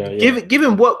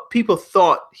given what people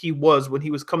thought he was when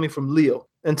he was coming from Lille,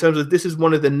 in terms of this is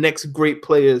one of the next great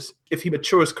players if he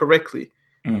matures correctly.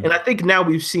 And I think now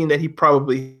we've seen that he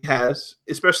probably has,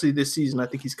 especially this season. I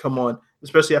think he's come on,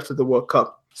 especially after the World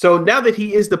Cup. So now that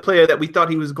he is the player that we thought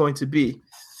he was going to be,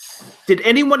 did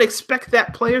anyone expect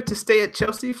that player to stay at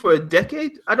Chelsea for a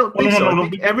decade? I don't think so. I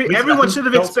think everyone should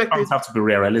have expected. Have to be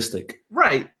realistic,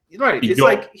 right? It's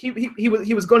like he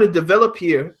was going to develop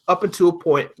here up until a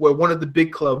point where one of the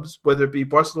big clubs, whether it be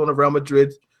Barcelona, Real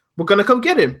Madrid, were going to come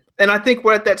get him. And I think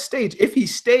we're at that stage. If he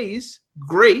stays,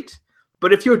 great.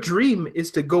 But if your dream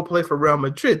is to go play for Real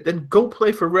Madrid, then go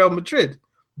play for Real Madrid.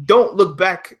 Don't look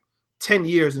back 10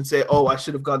 years and say, oh, I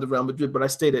should have gone to Real Madrid, but I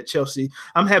stayed at Chelsea.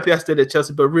 I'm happy I stayed at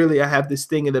Chelsea, but really I have this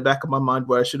thing in the back of my mind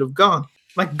where I should have gone.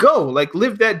 Like, go. Like,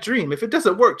 live that dream. If it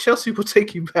doesn't work, Chelsea will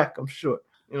take you back, I'm sure.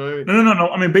 You know what I mean? No.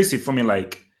 I mean, basically, for me,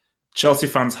 like, Chelsea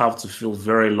fans have to feel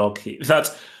very lucky that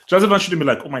Chelsea fans shouldn't be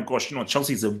like, oh my gosh,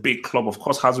 Chelsea is a big club. Of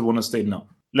course, Hazard want to stay. No.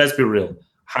 Let's be real.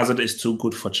 Hazard is too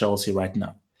good for Chelsea right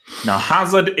now. Now,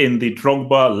 Hazard in the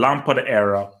Drogba, Lampard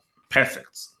era,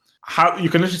 perfect. You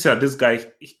can literally say that this guy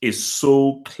is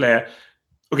so clear.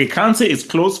 Okay, Kante is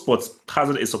close, but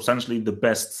Hazard is substantially the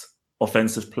best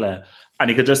offensive player. And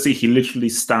you can just see he literally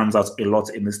stands out a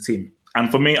lot in this team. And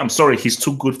for me, I'm sorry, he's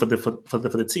too good for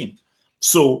the team.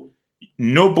 So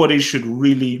nobody should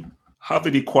really have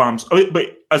any qualms.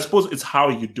 But I suppose it's how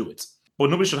you do it.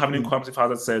 But nobody should have any qualms if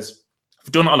Hazard says,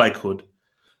 I've done all I could.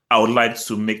 I would like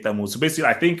to make that move. So basically,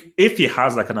 I think if he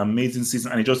has like an amazing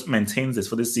season and he just maintains this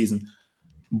for this season,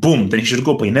 boom, then he should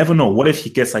go. But you never know. What if he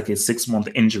gets like a 6-month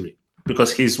injury?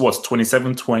 Because he's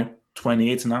 27,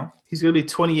 28 now? He's going to be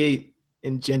 28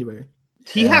 in January.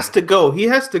 He has to go. He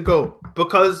has to go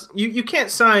because you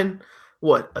can't sign, a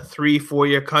 3-4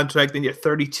 year contract and you're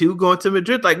 32 going to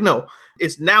Madrid? Like, no,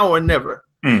 it's now or never,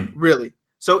 really.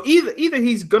 So either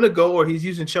he's gonna go or he's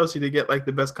using Chelsea to get like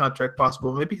the best contract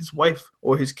possible. Maybe his wife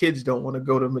or his kids don't want to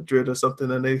go to Madrid or something,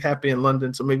 and they're happy in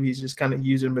London. So maybe he's just kind of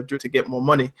using Madrid to get more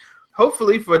money.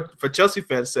 Hopefully, for Chelsea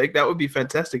fans' sake, that would be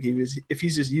fantastic if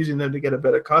he's just using them to get a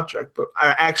better contract. But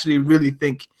I actually really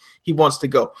think he wants to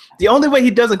go. The only way he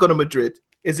doesn't go to Madrid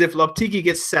is if Lopetegui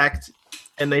gets sacked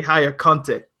and they hire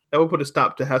Conte. That would put a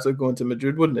stop to Hazard going to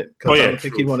Madrid, wouldn't it? Because I don't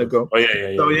think he'd want to go.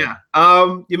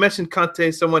 You mentioned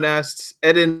Conte. Someone asked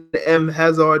Eden M.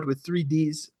 Hazard with 3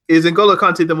 Ds. Is N'Golo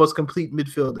Conte the most complete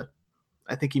midfielder?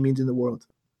 I think he means in the world.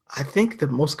 I think the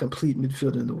most complete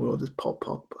midfielder in the world is Paul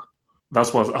Pogba.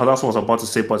 That's what I was about to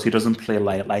say, but he doesn't play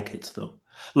like it though.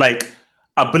 Like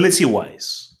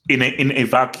ability-wise, in a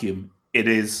vacuum,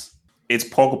 it's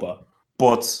Pogba.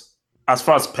 But as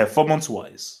far as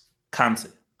performance-wise,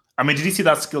 Kante. I mean, did you see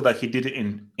that skill that he did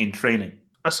in training?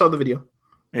 I saw the video.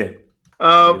 Yeah.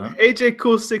 AJ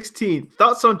Cool 16.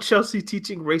 Thoughts on Chelsea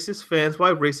teaching racist fans why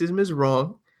racism is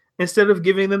wrong instead of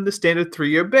giving them the standard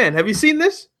 3-year ban? Have you seen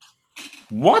this?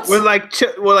 What?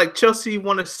 Where Chelsea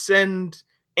want to send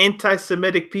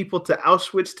anti-Semitic people to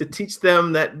Auschwitz to teach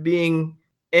them that being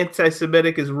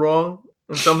anti-Semitic is wrong,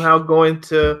 and somehow going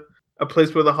to a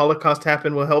place where the Holocaust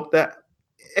happened will help that.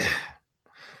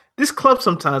 This club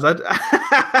sometimes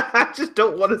I just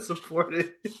don't want to support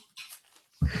it.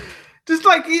 Just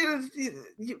like,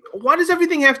 why does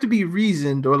everything have to be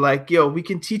reasoned? Or like, we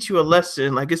can teach you a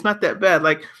lesson. Like, it's not that bad.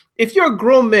 Like, if you're a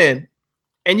grown man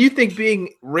and you think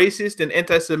being racist and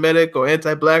anti-Semitic or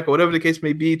anti-Black or whatever the case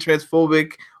may be,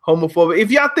 transphobic, homophobic,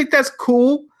 if y'all think that's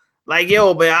cool, like,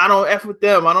 man, I don't F with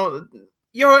them.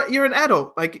 You're an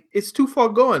adult. Like, it's too far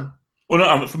gone. Well,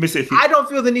 no, for me, I don't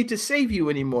feel the need to save you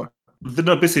anymore.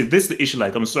 No, basically, this is the issue.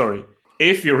 Like, I'm sorry.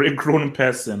 If you're a grown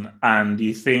person and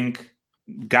you think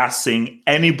gassing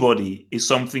anybody is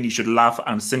something you should laugh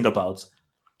and sing about,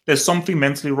 there's something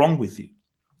mentally wrong with you.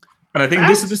 And I think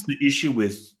this is the issue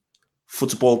with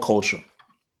football culture.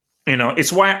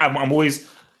 It's why I'm always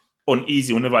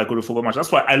uneasy whenever I go to football match.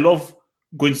 That's why I love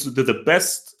going to the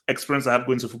best experience I had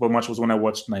going to a football match was when I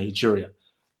watched Nigeria.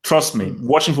 Trust me,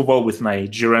 watching football with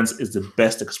Nigerians is the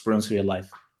best experience of your life.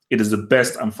 It is the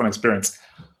best and fun experience.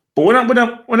 But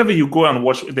whenever you go and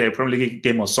watch the Premier League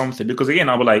game or something, because again,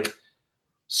 I'll be like,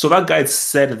 so that guy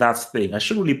said that thing. I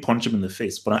should really punch him in the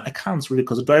face, but I can't really,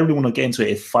 because do I really want to get into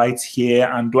a fight here?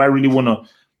 And do I really want to?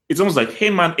 It's almost like, hey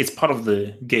man, it's part of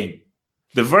the game.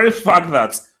 The very fact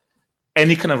that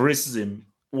any kind of racism,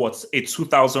 a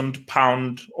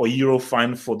 £2,000 or euro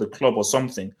fine for the club or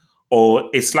something, or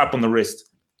a slap on the wrist,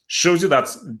 shows you that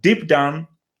deep down,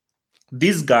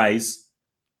 these guys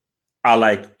are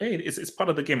like, hey, it's part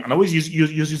of the game. And I always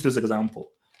use this example.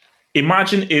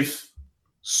 Imagine if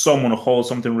someone hurls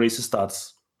something racist at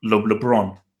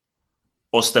LeBron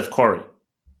or Steph Curry.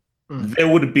 There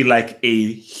would be like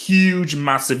a huge,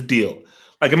 massive deal.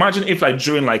 Like imagine if like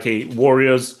during like a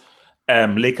Warriors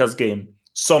Lakers game,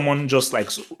 someone just like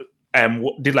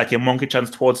did like a monkey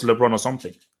chant towards LeBron or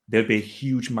something. There'd be a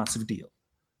huge, massive deal.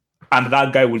 And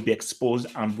that guy would be exposed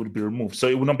and would be removed. So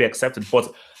it would not be accepted.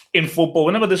 But in football,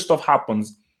 whenever this stuff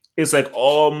happens, it's like,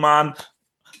 oh man.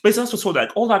 But it's also like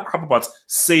all that crap about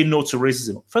say no to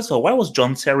racism. First of all, why was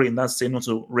John Terry in that say no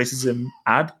to racism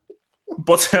ad?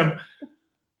 But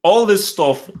all this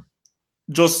stuff,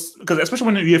 just because especially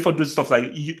when UEFA does stuff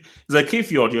like, it's like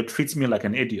if you're treating me like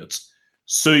an idiot.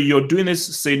 So you're doing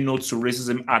this say no to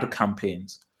racism ad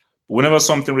campaigns. Whenever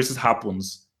something racist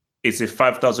happens, it's a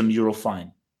 €5,000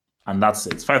 fine. And that's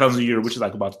it. It's €5,000, which is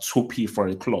like about 2p for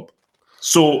a club.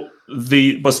 So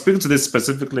but speaking to this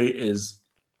specifically is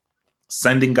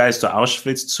sending guys to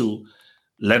Auschwitz to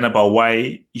learn about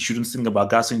why you shouldn't think about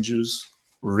gassing Jews.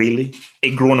 Really?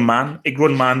 A grown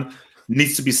man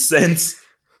needs to be sent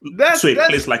to a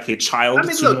place like a child. I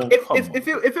mean, look,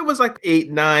 if it was like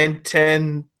 8, 9,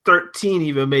 10, 13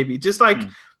 even maybe, just like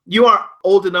you are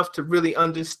old enough to really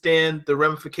understand the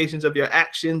ramifications of your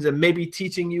actions, and maybe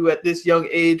teaching you at this young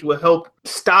age will help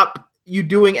stop you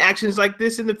doing actions like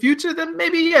this in the future, then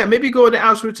maybe going to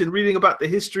Auschwitz and reading about the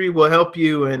history will help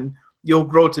you, and you'll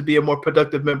grow to be a more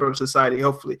productive member of society,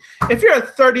 hopefully. If you're a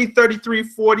 30, 33,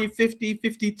 40, 50,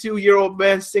 52-year-old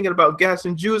man singing about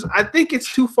gassing Jews, I think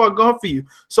it's too far gone for you.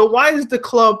 So why is the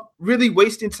club really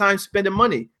wasting time spending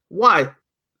money? Why?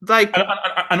 Like,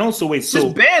 and also wait,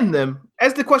 just ban them,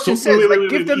 as the question says.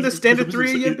 Give them the standard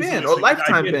 3-year ban or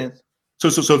lifetime ban. So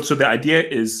the idea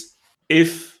is,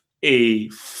 if a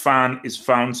fan is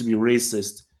found to be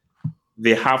racist,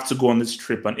 they have to go on this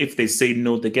trip, and if they say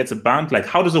no, they get a ban. Like,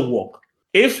 how does it work?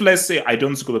 If let's say I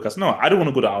don't go because I don't want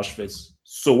to go to Auschwitz,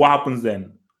 so what happens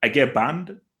then? I get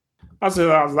banned. That's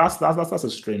a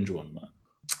strange one, man.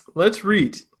 Let's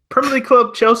read. Premier League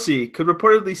club Chelsea could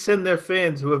reportedly send their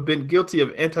fans who have been guilty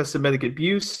of anti-Semitic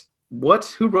abuse. What?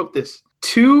 Who wrote this?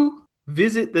 To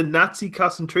visit the Nazi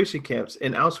concentration camps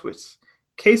in Auschwitz.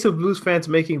 Case of Blues fans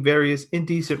making various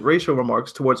indecent racial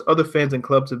remarks towards other fans and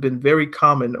clubs have been very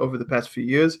common over the past few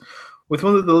years, with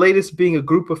one of the latest being a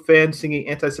group of fans singing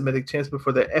anti-Semitic chants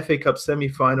before the FA Cup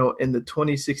semi-final in the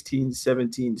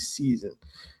 2016-17 season.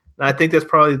 Now, I think that's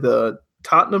probably the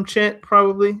Tottenham chant,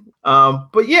 probably.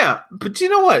 But you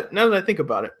know what? Now that I think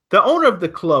about it, the owner of the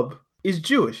club is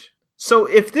Jewish. So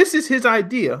if this is his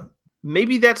idea,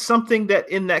 maybe that's something that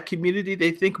in that community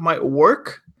they think might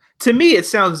work. To me, it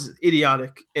sounds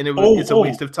idiotic, and it's a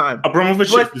waste of time.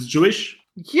 Abramovich is Jewish?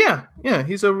 Yeah,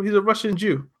 he's a Russian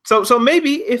Jew. So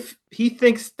maybe if he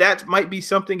thinks that might be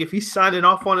something, if he's signing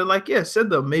off on it, like, yeah,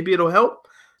 send them. Maybe it'll help.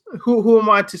 Who am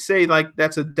I to say, like,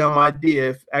 that's a dumb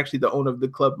idea if actually the owner of the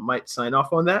club might sign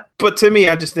off on that? But to me,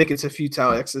 I just think it's a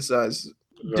futile exercise.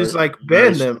 Just, like,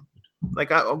 ban them. Like,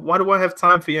 why do I have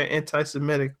time for your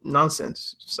anti-Semitic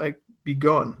nonsense? Just, like, be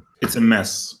gone. It's a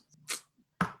mess.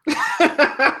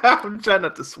 I'm trying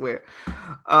not to swear.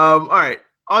 All right.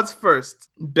 Odds first.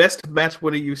 Best match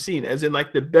winner you've seen, as in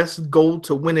like the best goal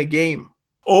to win a game.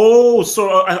 Oh,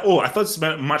 so I thought it's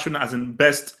match winner as in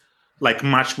best like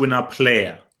match winner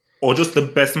player, or just the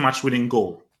best match winning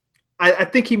goal. I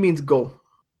think he means goal.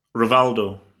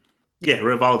 Rivaldo. Yeah,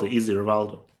 Rivaldo. Easy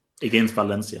Rivaldo against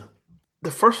Valencia.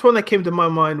 The first one that came to my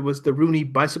mind was the Rooney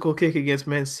bicycle kick against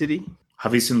Man City.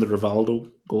 Have you seen the Rivaldo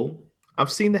goal?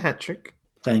 I've seen the hat trick.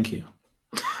 Thank you.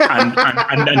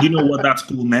 And you know what that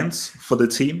goal meant for the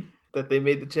team? That they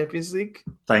made the Champions League?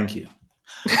 Thank you.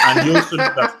 And you also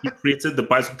know that he created the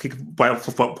bicycle kick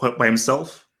by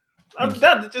himself? I'm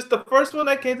done. Just the first one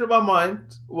that came to my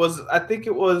mind was, I think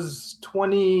it was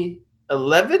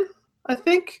 2011, I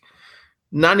think.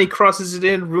 Nani crosses it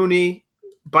in, Rooney,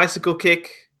 bicycle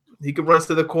kick. He could run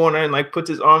to the corner and like puts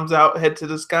his arms out, head to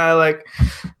the sky. Like,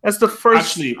 that's the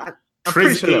first. Actually, I'm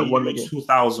pretty sure that one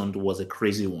 2000 was a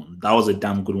crazy one. That was a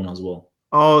damn good one as well.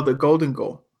 Oh, the golden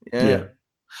goal. Yeah.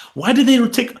 Why did they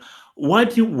take? Why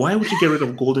would you get rid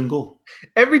of golden goal?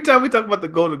 Every time we talk about the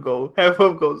golden goal, half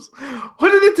hope goes, why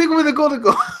did they take away the golden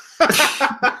goal?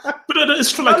 But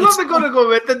it's true. Like, I love the golden goal,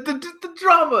 man. The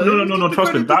drama. No.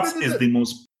 Trust me, that is the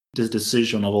most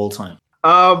decision of all time.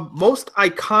 Most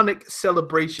iconic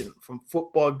celebration from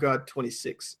Football God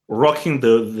 26. Rocking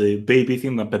the baby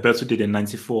thing that Bebeto did in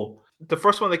 '94. The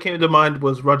first one that came to mind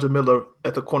was Roger Miller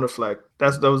at the corner flag.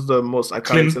 That was the most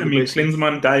iconic celebration.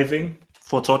 Klinsmann diving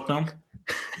for Tottenham.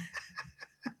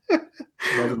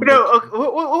 No,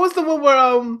 what was the one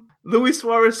where Luis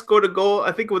Suarez scored a goal?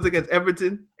 I think it was against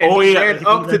Everton. And he ran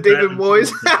up to David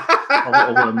Moyes.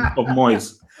 of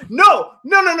Moyes. No.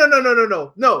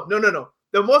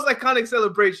 The most iconic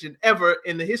celebration ever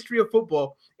in the history of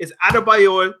football is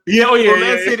Adebayor for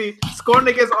Man City scoring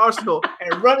against Arsenal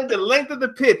and running the length of the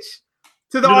pitch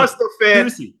to the Arsenal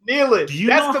fans, kneeling.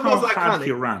 That's the most iconic.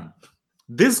 He ran?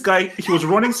 This guy, he was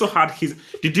running so hard.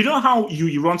 Did you know how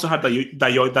you run so hard that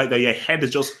your head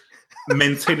is just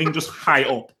maintaining just high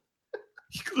up?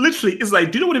 Literally, it's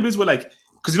like, do you know what it means? We're like,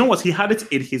 because you know what? He had it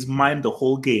in his mind the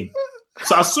whole game.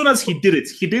 So as soon as he did it,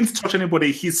 he didn't touch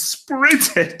anybody. He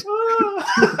sprinted.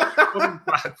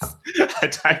 I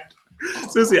died.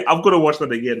 Seriously, I'm gonna watch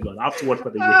that again, man. I have to watch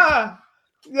that again.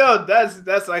 Yo,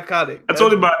 that's iconic. I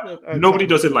told him, but nobody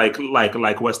does it like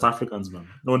West Africans, man.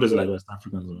 No one does it like West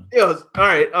Africans, man. Yo, all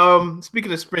right.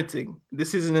 Speaking of sprinting,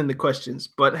 this isn't in the questions,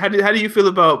 but how do you feel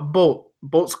about Bolt?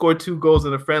 Bolt scored 2 goals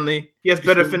in a friendly. He has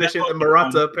better finishing than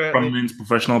Morata, apparently. Prominent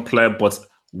professional player, but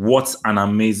what an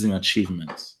amazing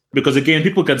achievement! Because again,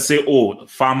 people can say, "Oh,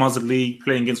 Farmers League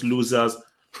playing against losers."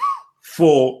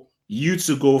 For you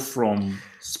to go from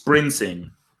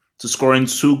sprinting to scoring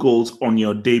 2 goals on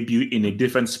your debut in a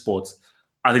different sport,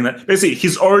 I think that basically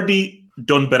he's already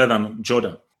done better than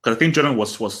Jordan. Because I think Jordan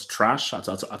was trash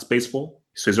at baseball.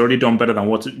 So he's already done better than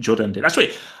what Jordan did.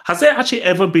 Actually, has there actually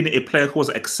ever been a player who has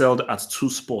excelled at 2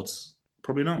 sports?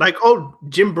 Probably not. Like,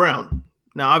 Jim Brown.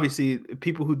 Now, obviously,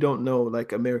 people who don't know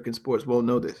like American sports won't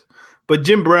know this. But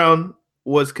Jim Brown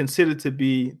was considered to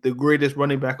be the greatest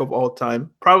running back of all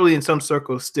time. Probably in some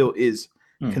circles still is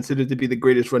considered to be the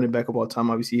greatest running back of all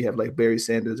time. Obviously, you have like Barry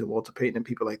Sanders and Walter Payton and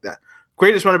people like that.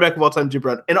 Greatest running back of all time, Jim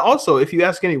Brown. And also, if you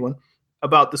ask anyone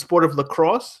about the sport of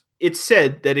lacrosse, it's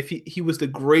said that if he was the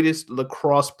greatest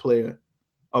lacrosse player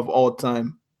of all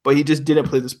time, but he just didn't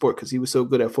play the sport because he was so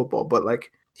good at football. But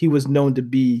like he was known to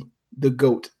be the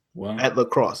GOAT at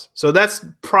lacrosse. So that's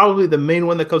probably the main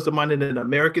one that comes to mind in an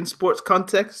American sports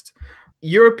context.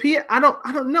 European. I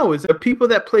don't know. Is there people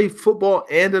that play football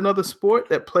and another sport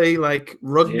that play like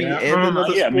rugby and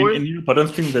another sport? I mean, in Europe, I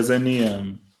don't think there's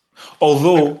any.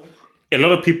 Although a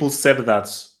lot of people said that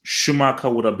Schumacher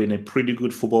would have been a pretty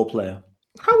good football player.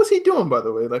 How was he doing, by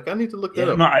the way? Like, I need to look that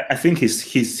up. No, I think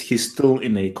he's still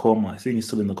in a coma. I think he's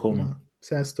still in the coma.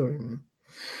 Sad story, man.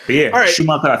 But yeah, right.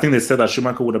 Schumacher. I think they said that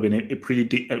Schumacher would have been a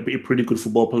pretty good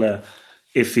football player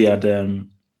if he had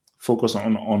focused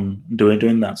on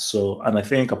doing that. So, and I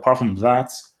think apart from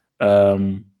that,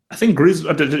 I think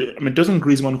Griezmann. I mean, doesn't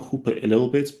Griezmann hoop a little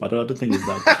bit? But I don't think it's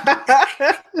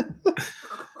that.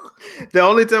 The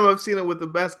only time I've seen it with the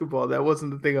basketball, that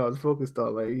wasn't the thing I was focused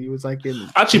on. Like, he was like in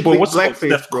actually, but what's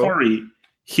Steph Curry?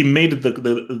 He made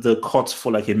the cut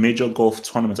for like a major golf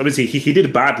tournament. Obviously, he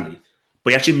did badly, but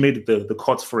he actually made the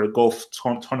cut for a golf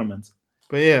tournament.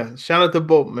 But yeah, shout out to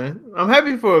Bolt, man. I'm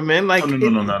happy for him, man. Like,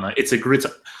 no. It's a great,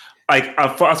 like,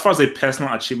 as far as a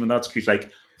personal achievement, that's huge.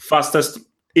 Like, fastest.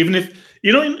 Even if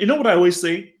you know what I always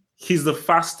say, he's the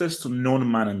fastest known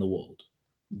man in the world.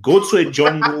 Go to a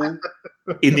jungle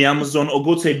in the Amazon or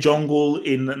go to a jungle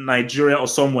in Nigeria or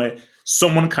somewhere.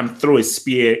 Someone can throw a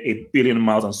spear 1 billion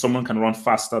miles and someone can run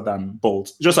faster than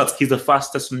Bolt. Just that he's the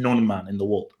fastest known man in the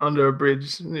world. Under a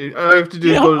bridge. I have to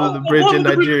go to the bridge in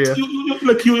Nigeria.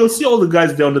 You'll see all the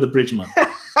guys there under the bridge, man.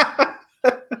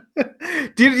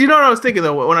 Do you know what I was thinking,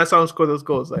 though, when I saw him score those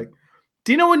goals? Like,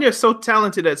 do you know when you're so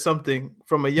talented at something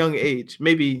from a young age?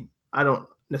 Maybe I don't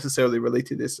necessarily relate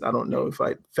to this. I don't know if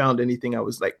I found anything I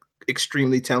was like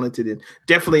extremely talented in.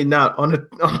 Definitely not on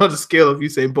the scale of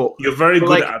Usain Bolt. You're very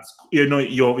good at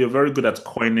you're very good at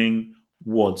coining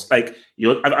words. Like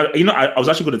I was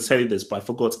actually going to tell you this, but I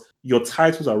forgot. Your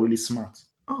titles are really smart.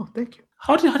 Oh, thank you.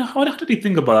 How did you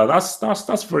think about that?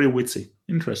 That's very witty.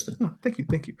 Interesting. Oh, thank you.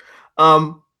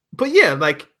 But yeah,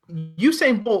 like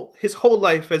Usain Bolt, his whole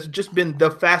life has just been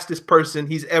the fastest person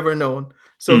he's ever known.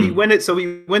 So he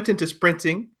went into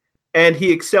sprinting and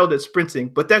he excelled at sprinting,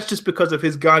 but that's just because of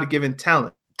his God-given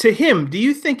talent. To him, do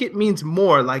you think it means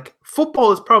more? Like,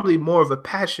 football is probably more of a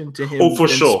passion to him. Oh, for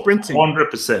sure. Sprinting.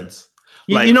 100%.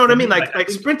 You know what I mean? Like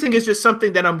sprinting is just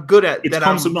something that I'm good at, that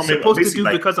I'm supposed to do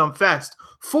because I'm fast.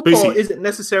 Football isn't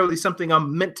necessarily something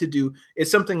I'm meant to do. It's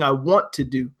something I want to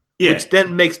do, which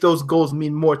then makes those goals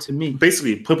mean more to me.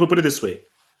 Basically, put it this way.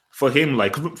 For him,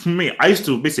 like, for me, I used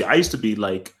to be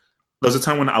like, there was a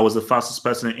time when I was the fastest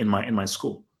person in my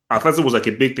school. Athletics was like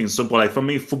a big thing. So, but like for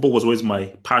me, football was always my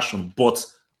passion. But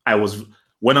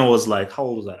when I was like, how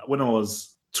old was I? When I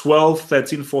was 12,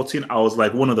 13, 14, I was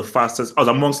like one of the fastest. I was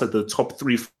amongst like the top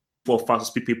 3, 4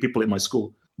 fastest people in my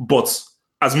school. But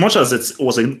as much as it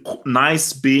was a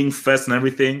nice being first and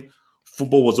everything,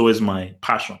 football was always my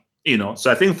passion. You know,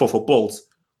 so I think for Bolt,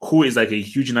 who is like a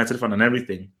huge United fan and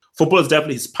everything, football is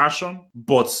definitely his passion.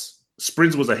 But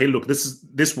sprint was like, hey, look,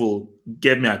 this will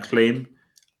get me acclaim.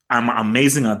 I'm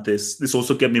amazing at this. This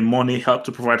also get me money, help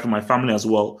to provide for my family as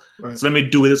well. Right. So let me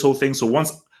do this whole thing. So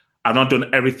once I've not done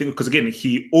everything, because again,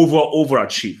 he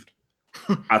overachieved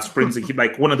at sprinting. He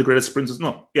like one of the greatest sprinters.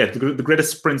 No, yeah, the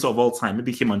greatest sprinter of all time.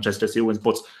 Maybe him and Jesse Owens,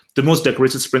 but the most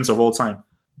decorated sprinter of all time.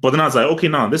 But then I was like, okay,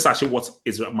 now this is actually what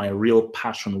is my real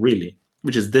passion, really,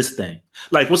 which is this thing.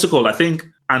 Like, what's it called? I think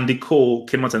Andy Cole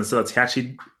came out and said that he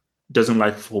actually doesn't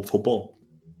like football.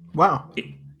 Wow.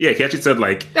 He actually said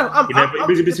like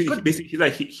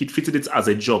he treated it as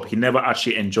a job. He never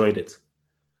actually enjoyed it.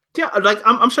 Yeah, like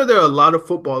I'm sure there are a lot of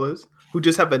footballers who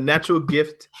just have a natural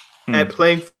gift at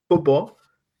playing football,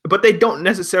 but they don't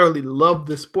necessarily love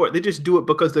the sport. They just do it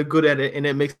because they're good at it and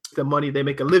it makes them money. They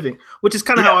make a living, which is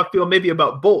kind of how I feel maybe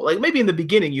about Bolt. Like maybe in the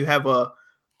beginning you have a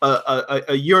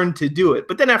yearn to do it,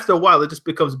 but then after a while it just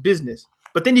becomes business.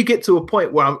 But then you get to a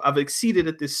point where I've exceeded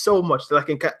at this so much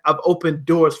that I've opened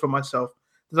doors for myself,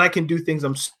 that I can do things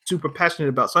I'm super passionate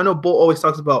about. So I know Bolt always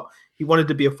talks about he wanted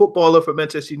to be a footballer for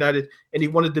Manchester United and he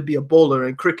wanted to be a bowler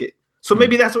in cricket. So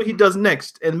maybe that's what he does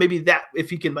next. And maybe that, if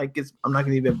he can, like, I'm not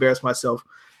going to even embarrass myself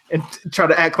and try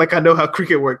to act like I know how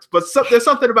cricket works. But there's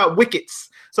something about wickets.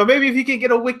 So maybe if he can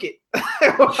get a wicket,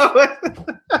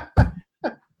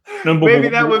 maybe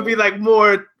that would be like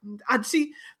more. I'd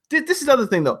see. This is the other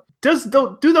thing, though.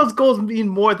 Do those goals mean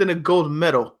more than a gold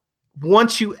medal?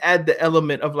 Once you add the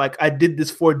element of like, I did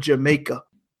this for Jamaica,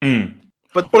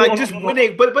 but like just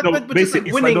winning, but just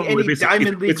like winning any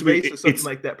Diamond League race or something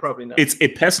like that, probably not. It's a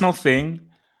personal thing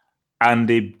and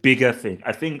a bigger thing.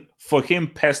 I think for him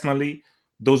personally,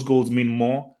 those goals mean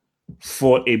more.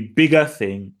 For a bigger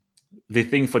thing, the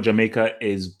thing for Jamaica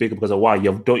is bigger because of wow,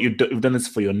 you've done this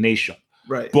for your nation,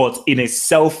 right? But in a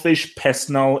selfish,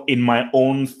 personal, in my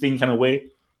own thing kind of way.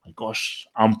 My gosh,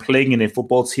 I'm playing in a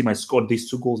football team. I scored these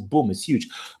 2 goals. Boom, it's huge.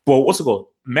 But what's it called?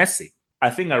 Messi. I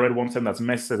think I read one time that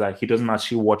Messi says that he doesn't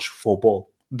actually watch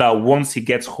football. That once he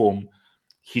gets home,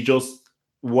 he just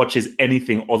watches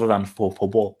anything other than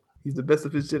football. He's the best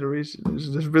of his generation.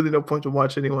 There's really no point to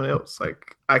watch anyone else.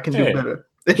 Like, I can do better.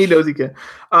 He knows he can.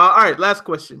 All right, last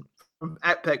question from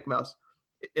 @PeckMouse.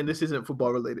 And this isn't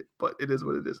football related, but it is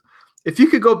what it is. If you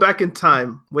could go back in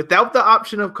time without the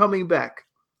option of coming back,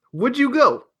 would you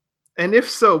go? And if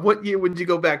so, what year would you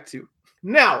go back to?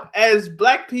 Now, as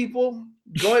Black people,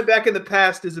 going back in the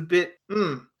past is a bit.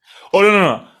 Oh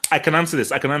no! I can answer this.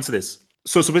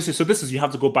 So basically, this is you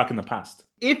have to go back in the past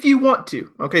if you want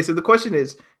to. Okay, so the question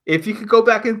is, if you could go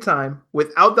back in time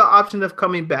without the option of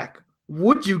coming back,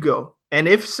 would you go? And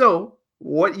if so,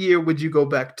 what year would you go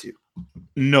back to?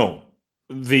 No.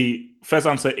 The first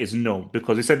answer is no,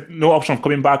 because he said no option of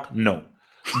coming back. No,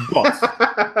 but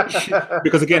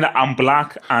because again, I'm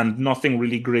Black and nothing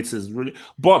really great is really.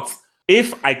 But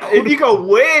if you go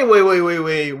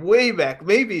way back,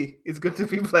 maybe it's good to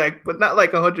be Black, but not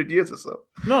like 100 years or so.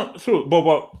 No, true,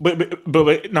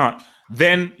 but no.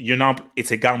 Then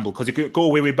it's a gamble because you could go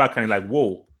way back and you're like,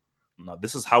 whoa, no,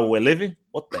 this is how we're living.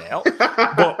 What the hell?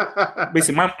 But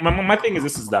basically, my thing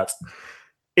is that.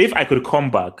 If I could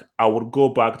come back, I would go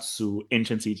back to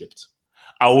ancient Egypt.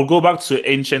 I would go back to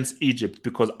ancient Egypt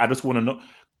because I just want to know.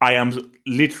 I am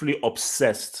literally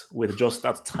obsessed with just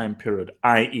that time period,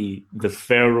 i.e. the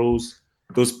pharaohs,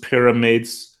 those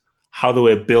pyramids, how they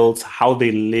were built, how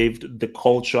they lived, the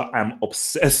culture. I'm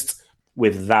obsessed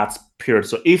with that period.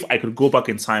 So if I could go back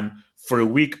in time for a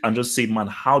week and just see, man,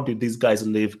 how did these guys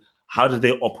live? How did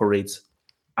they operate?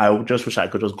 I would just wish I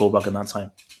could just go back in that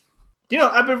time.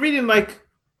 I've been reading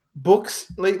books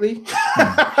lately.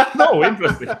 No,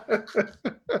 interesting.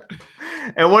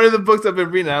 And one of the books I've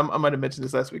been reading, I might have mentioned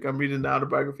this last week, I'm reading the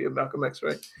autobiography of Malcolm X,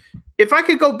 right? If I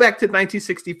could go back to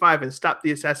 1965 and stop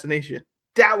the assassination,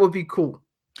 that would be cool.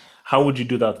 How would you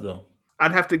do that, though?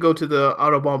 I'd have to go to the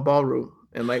Audubon Ballroom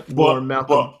and warn Malcolm.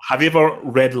 But have you ever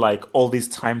read all these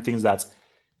time things that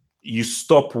you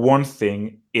stop one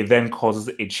thing, it then causes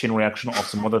a chain reaction of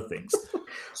some other things?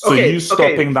 So you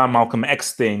stopping that Malcolm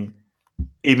X thing,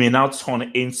 it may now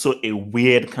turn into a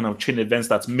weird kind of chain events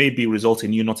that maybe result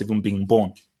in you not even being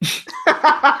born.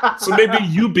 So maybe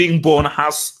you being born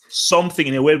has something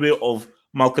in a weird way of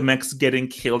Malcolm X getting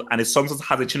killed, and it sometimes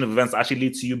has a chain of events that actually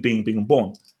lead to you being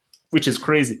born, which is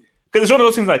crazy. Because it's one of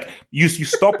those things you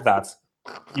stop that,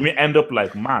 you may end up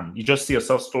man, you just see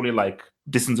yourself slowly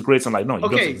disintegrates and no, you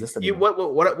don't exist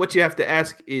anymore. What you have to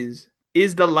ask is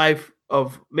the life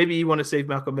of, maybe you want to save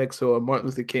Malcolm X or Martin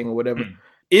Luther King or whatever.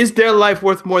 Is their life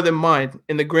worth more than mine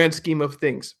in the grand scheme of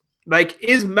things?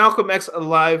 Is Malcolm X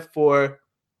alive for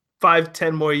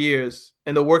 5-10 more years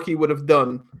and the work he would have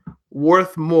done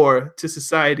worth more to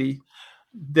society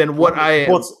than what I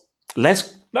am?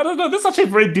 No, this is actually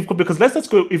very difficult because let's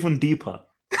go even deeper.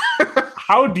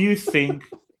 How do you think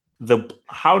the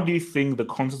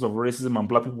concept of racism and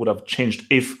Black people would have changed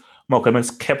if Malcolm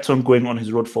X kept on going on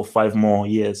his road for 5 more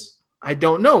years? I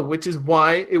don't know, which is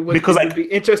why it would be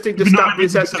interesting to stop the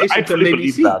assassination to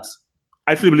maybe see.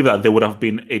 I truly believe that there would have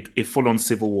been a full-on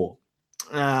civil war.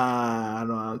 I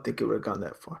don't think it would have gone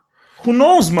that far. Who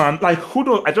knows, man? Who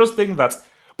knows? I just think that.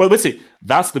 But let's see,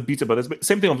 that's the beauty about this.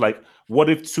 Same thing of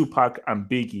what if Tupac and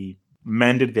Biggie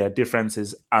mended their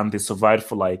differences and they survived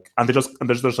for and they just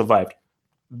survived?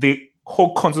 The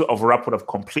whole concept of rap would have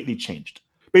completely changed.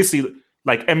 Basically,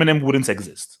 Eminem wouldn't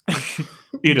exist.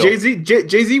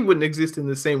 Jay-Z wouldn't exist in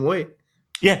the same way.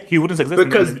 Yeah, he wouldn't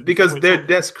exist because their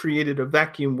deaths created a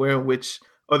vacuum in which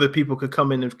other people could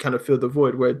come in and kind of fill the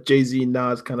void where Jay-Z and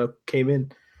Nas kind of came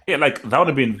in. Yeah, that would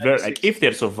have been very if they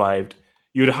had survived,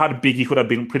 you'd have had Biggie, who would have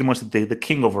been pretty much the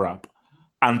king of rap,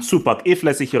 and Tupac. If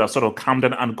let's say he would have sort of calmed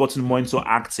down and gotten more into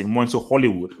acting, more into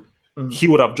Hollywood, he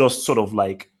would have just sort of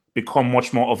become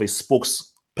much more of a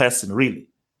spokesperson, really.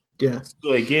 Yeah.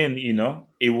 So again,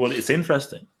 it's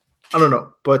interesting. I don't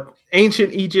know, but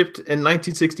ancient Egypt in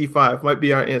 1965 might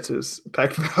be our answers.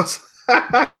 PeckMouse.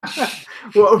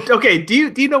 Well, okay.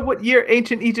 Do you know what year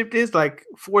ancient Egypt is?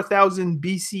 4000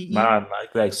 BCE?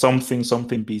 Man, something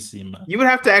BC, man. You would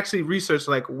have to actually research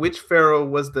which pharaoh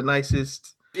was the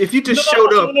nicest. If you just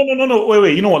showed up. No.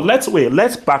 Wait. You know what? Let's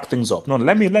back things up. No,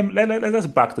 let's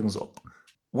back things up.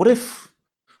 What if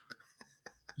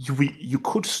you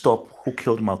could stop who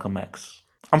killed Malcolm X?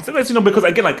 I'm thinking, because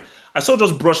again, I sort of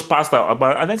just brushed past that,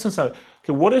 and then since okay,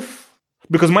 what if?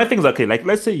 Because my thing is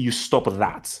let's say you stop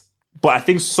that, but I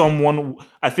think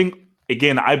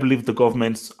again, I believe the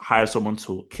government hire someone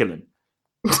to kill him.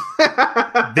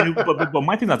 But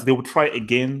my thing is that they would try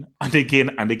again and again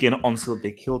and again until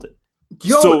they killed him.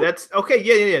 That's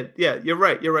okay. Yeah. You're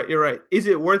right. Is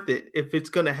it worth it if it's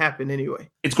going to happen anyway?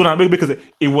 It's going to happen because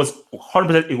it was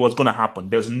 100%. It was going to happen.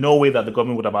 There's no way that the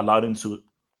government would have allowed him to.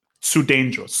 Too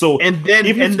dangerous. So even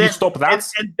if you stop that,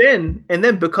 and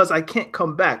then because I can't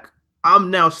come back,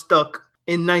 I'm now stuck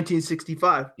in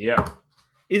 1965. Yeah.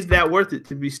 Is that worth it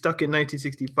to be stuck in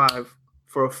 1965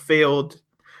 for a failed?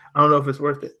 I don't know if it's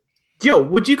worth it. Yo,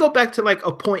 would you go back to like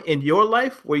a point in your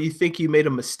life where you think you made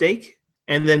a mistake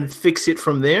and then fix it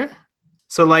from there?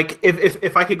 So like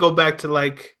if I could go back to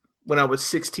like when I was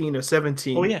 16 or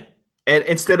 17. Oh yeah. And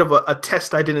instead of a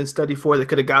test I didn't study for that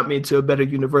could have got me into a better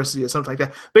university or something like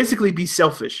that, basically be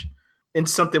selfish in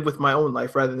something with my own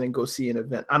life rather than go see an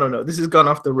event. I don't know. This has gone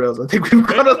off the rails. I think we've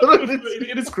gone a little bit.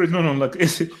 It is crazy. No, like,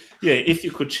 if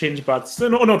you could change back. So,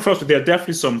 no, trust me. There are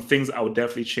definitely some things I would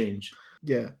definitely change.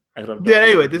 Yeah.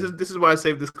 Anyway, this is why I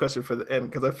saved this question for the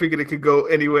end because I figured it could go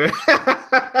anywhere.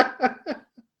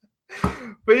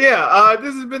 But yeah,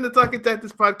 this has been the Talking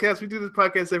Tactics podcast. We do this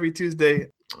podcast every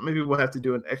Tuesday. Maybe we'll have to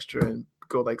do an extra and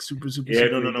go like super. Yeah,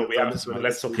 no. We have to.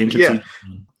 Let's talk. Yeah.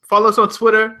 Follow us on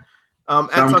Twitter.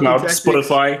 SoundCloud,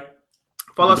 Spotify.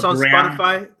 Follow us on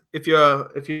Spotify. If you're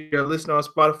a listener on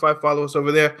Spotify, follow us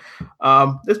over there.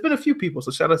 There's been a few people,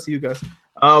 so shout out to you guys.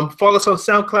 Follow us on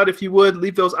SoundCloud if you would.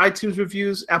 Leave those iTunes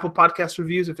reviews, Apple Podcast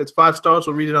reviews. If it's 5 stars,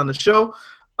 we'll read it on the show.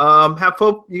 Have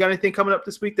hope. You got anything coming up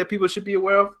this week that people should be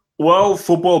aware of? Well,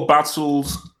 Football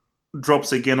Battles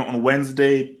drops again on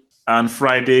Wednesday and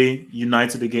Friday.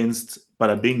 United against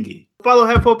Badabingi. Follow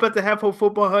Have Hope at the Have Hope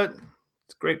Football Hut.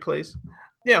 It's a great place.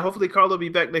 Yeah, hopefully Carl will be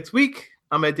back next week.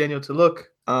 I'm at Daniel to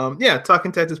look.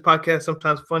 Talking Tactics podcast,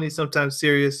 sometimes funny, sometimes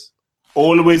serious.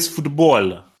 Always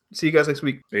football. See you guys next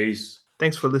week. Peace.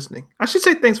 Thanks for listening. I should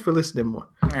say thanks for listening more.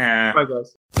 Yeah. Bye,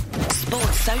 guys.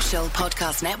 Sports Social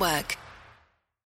Podcast Network.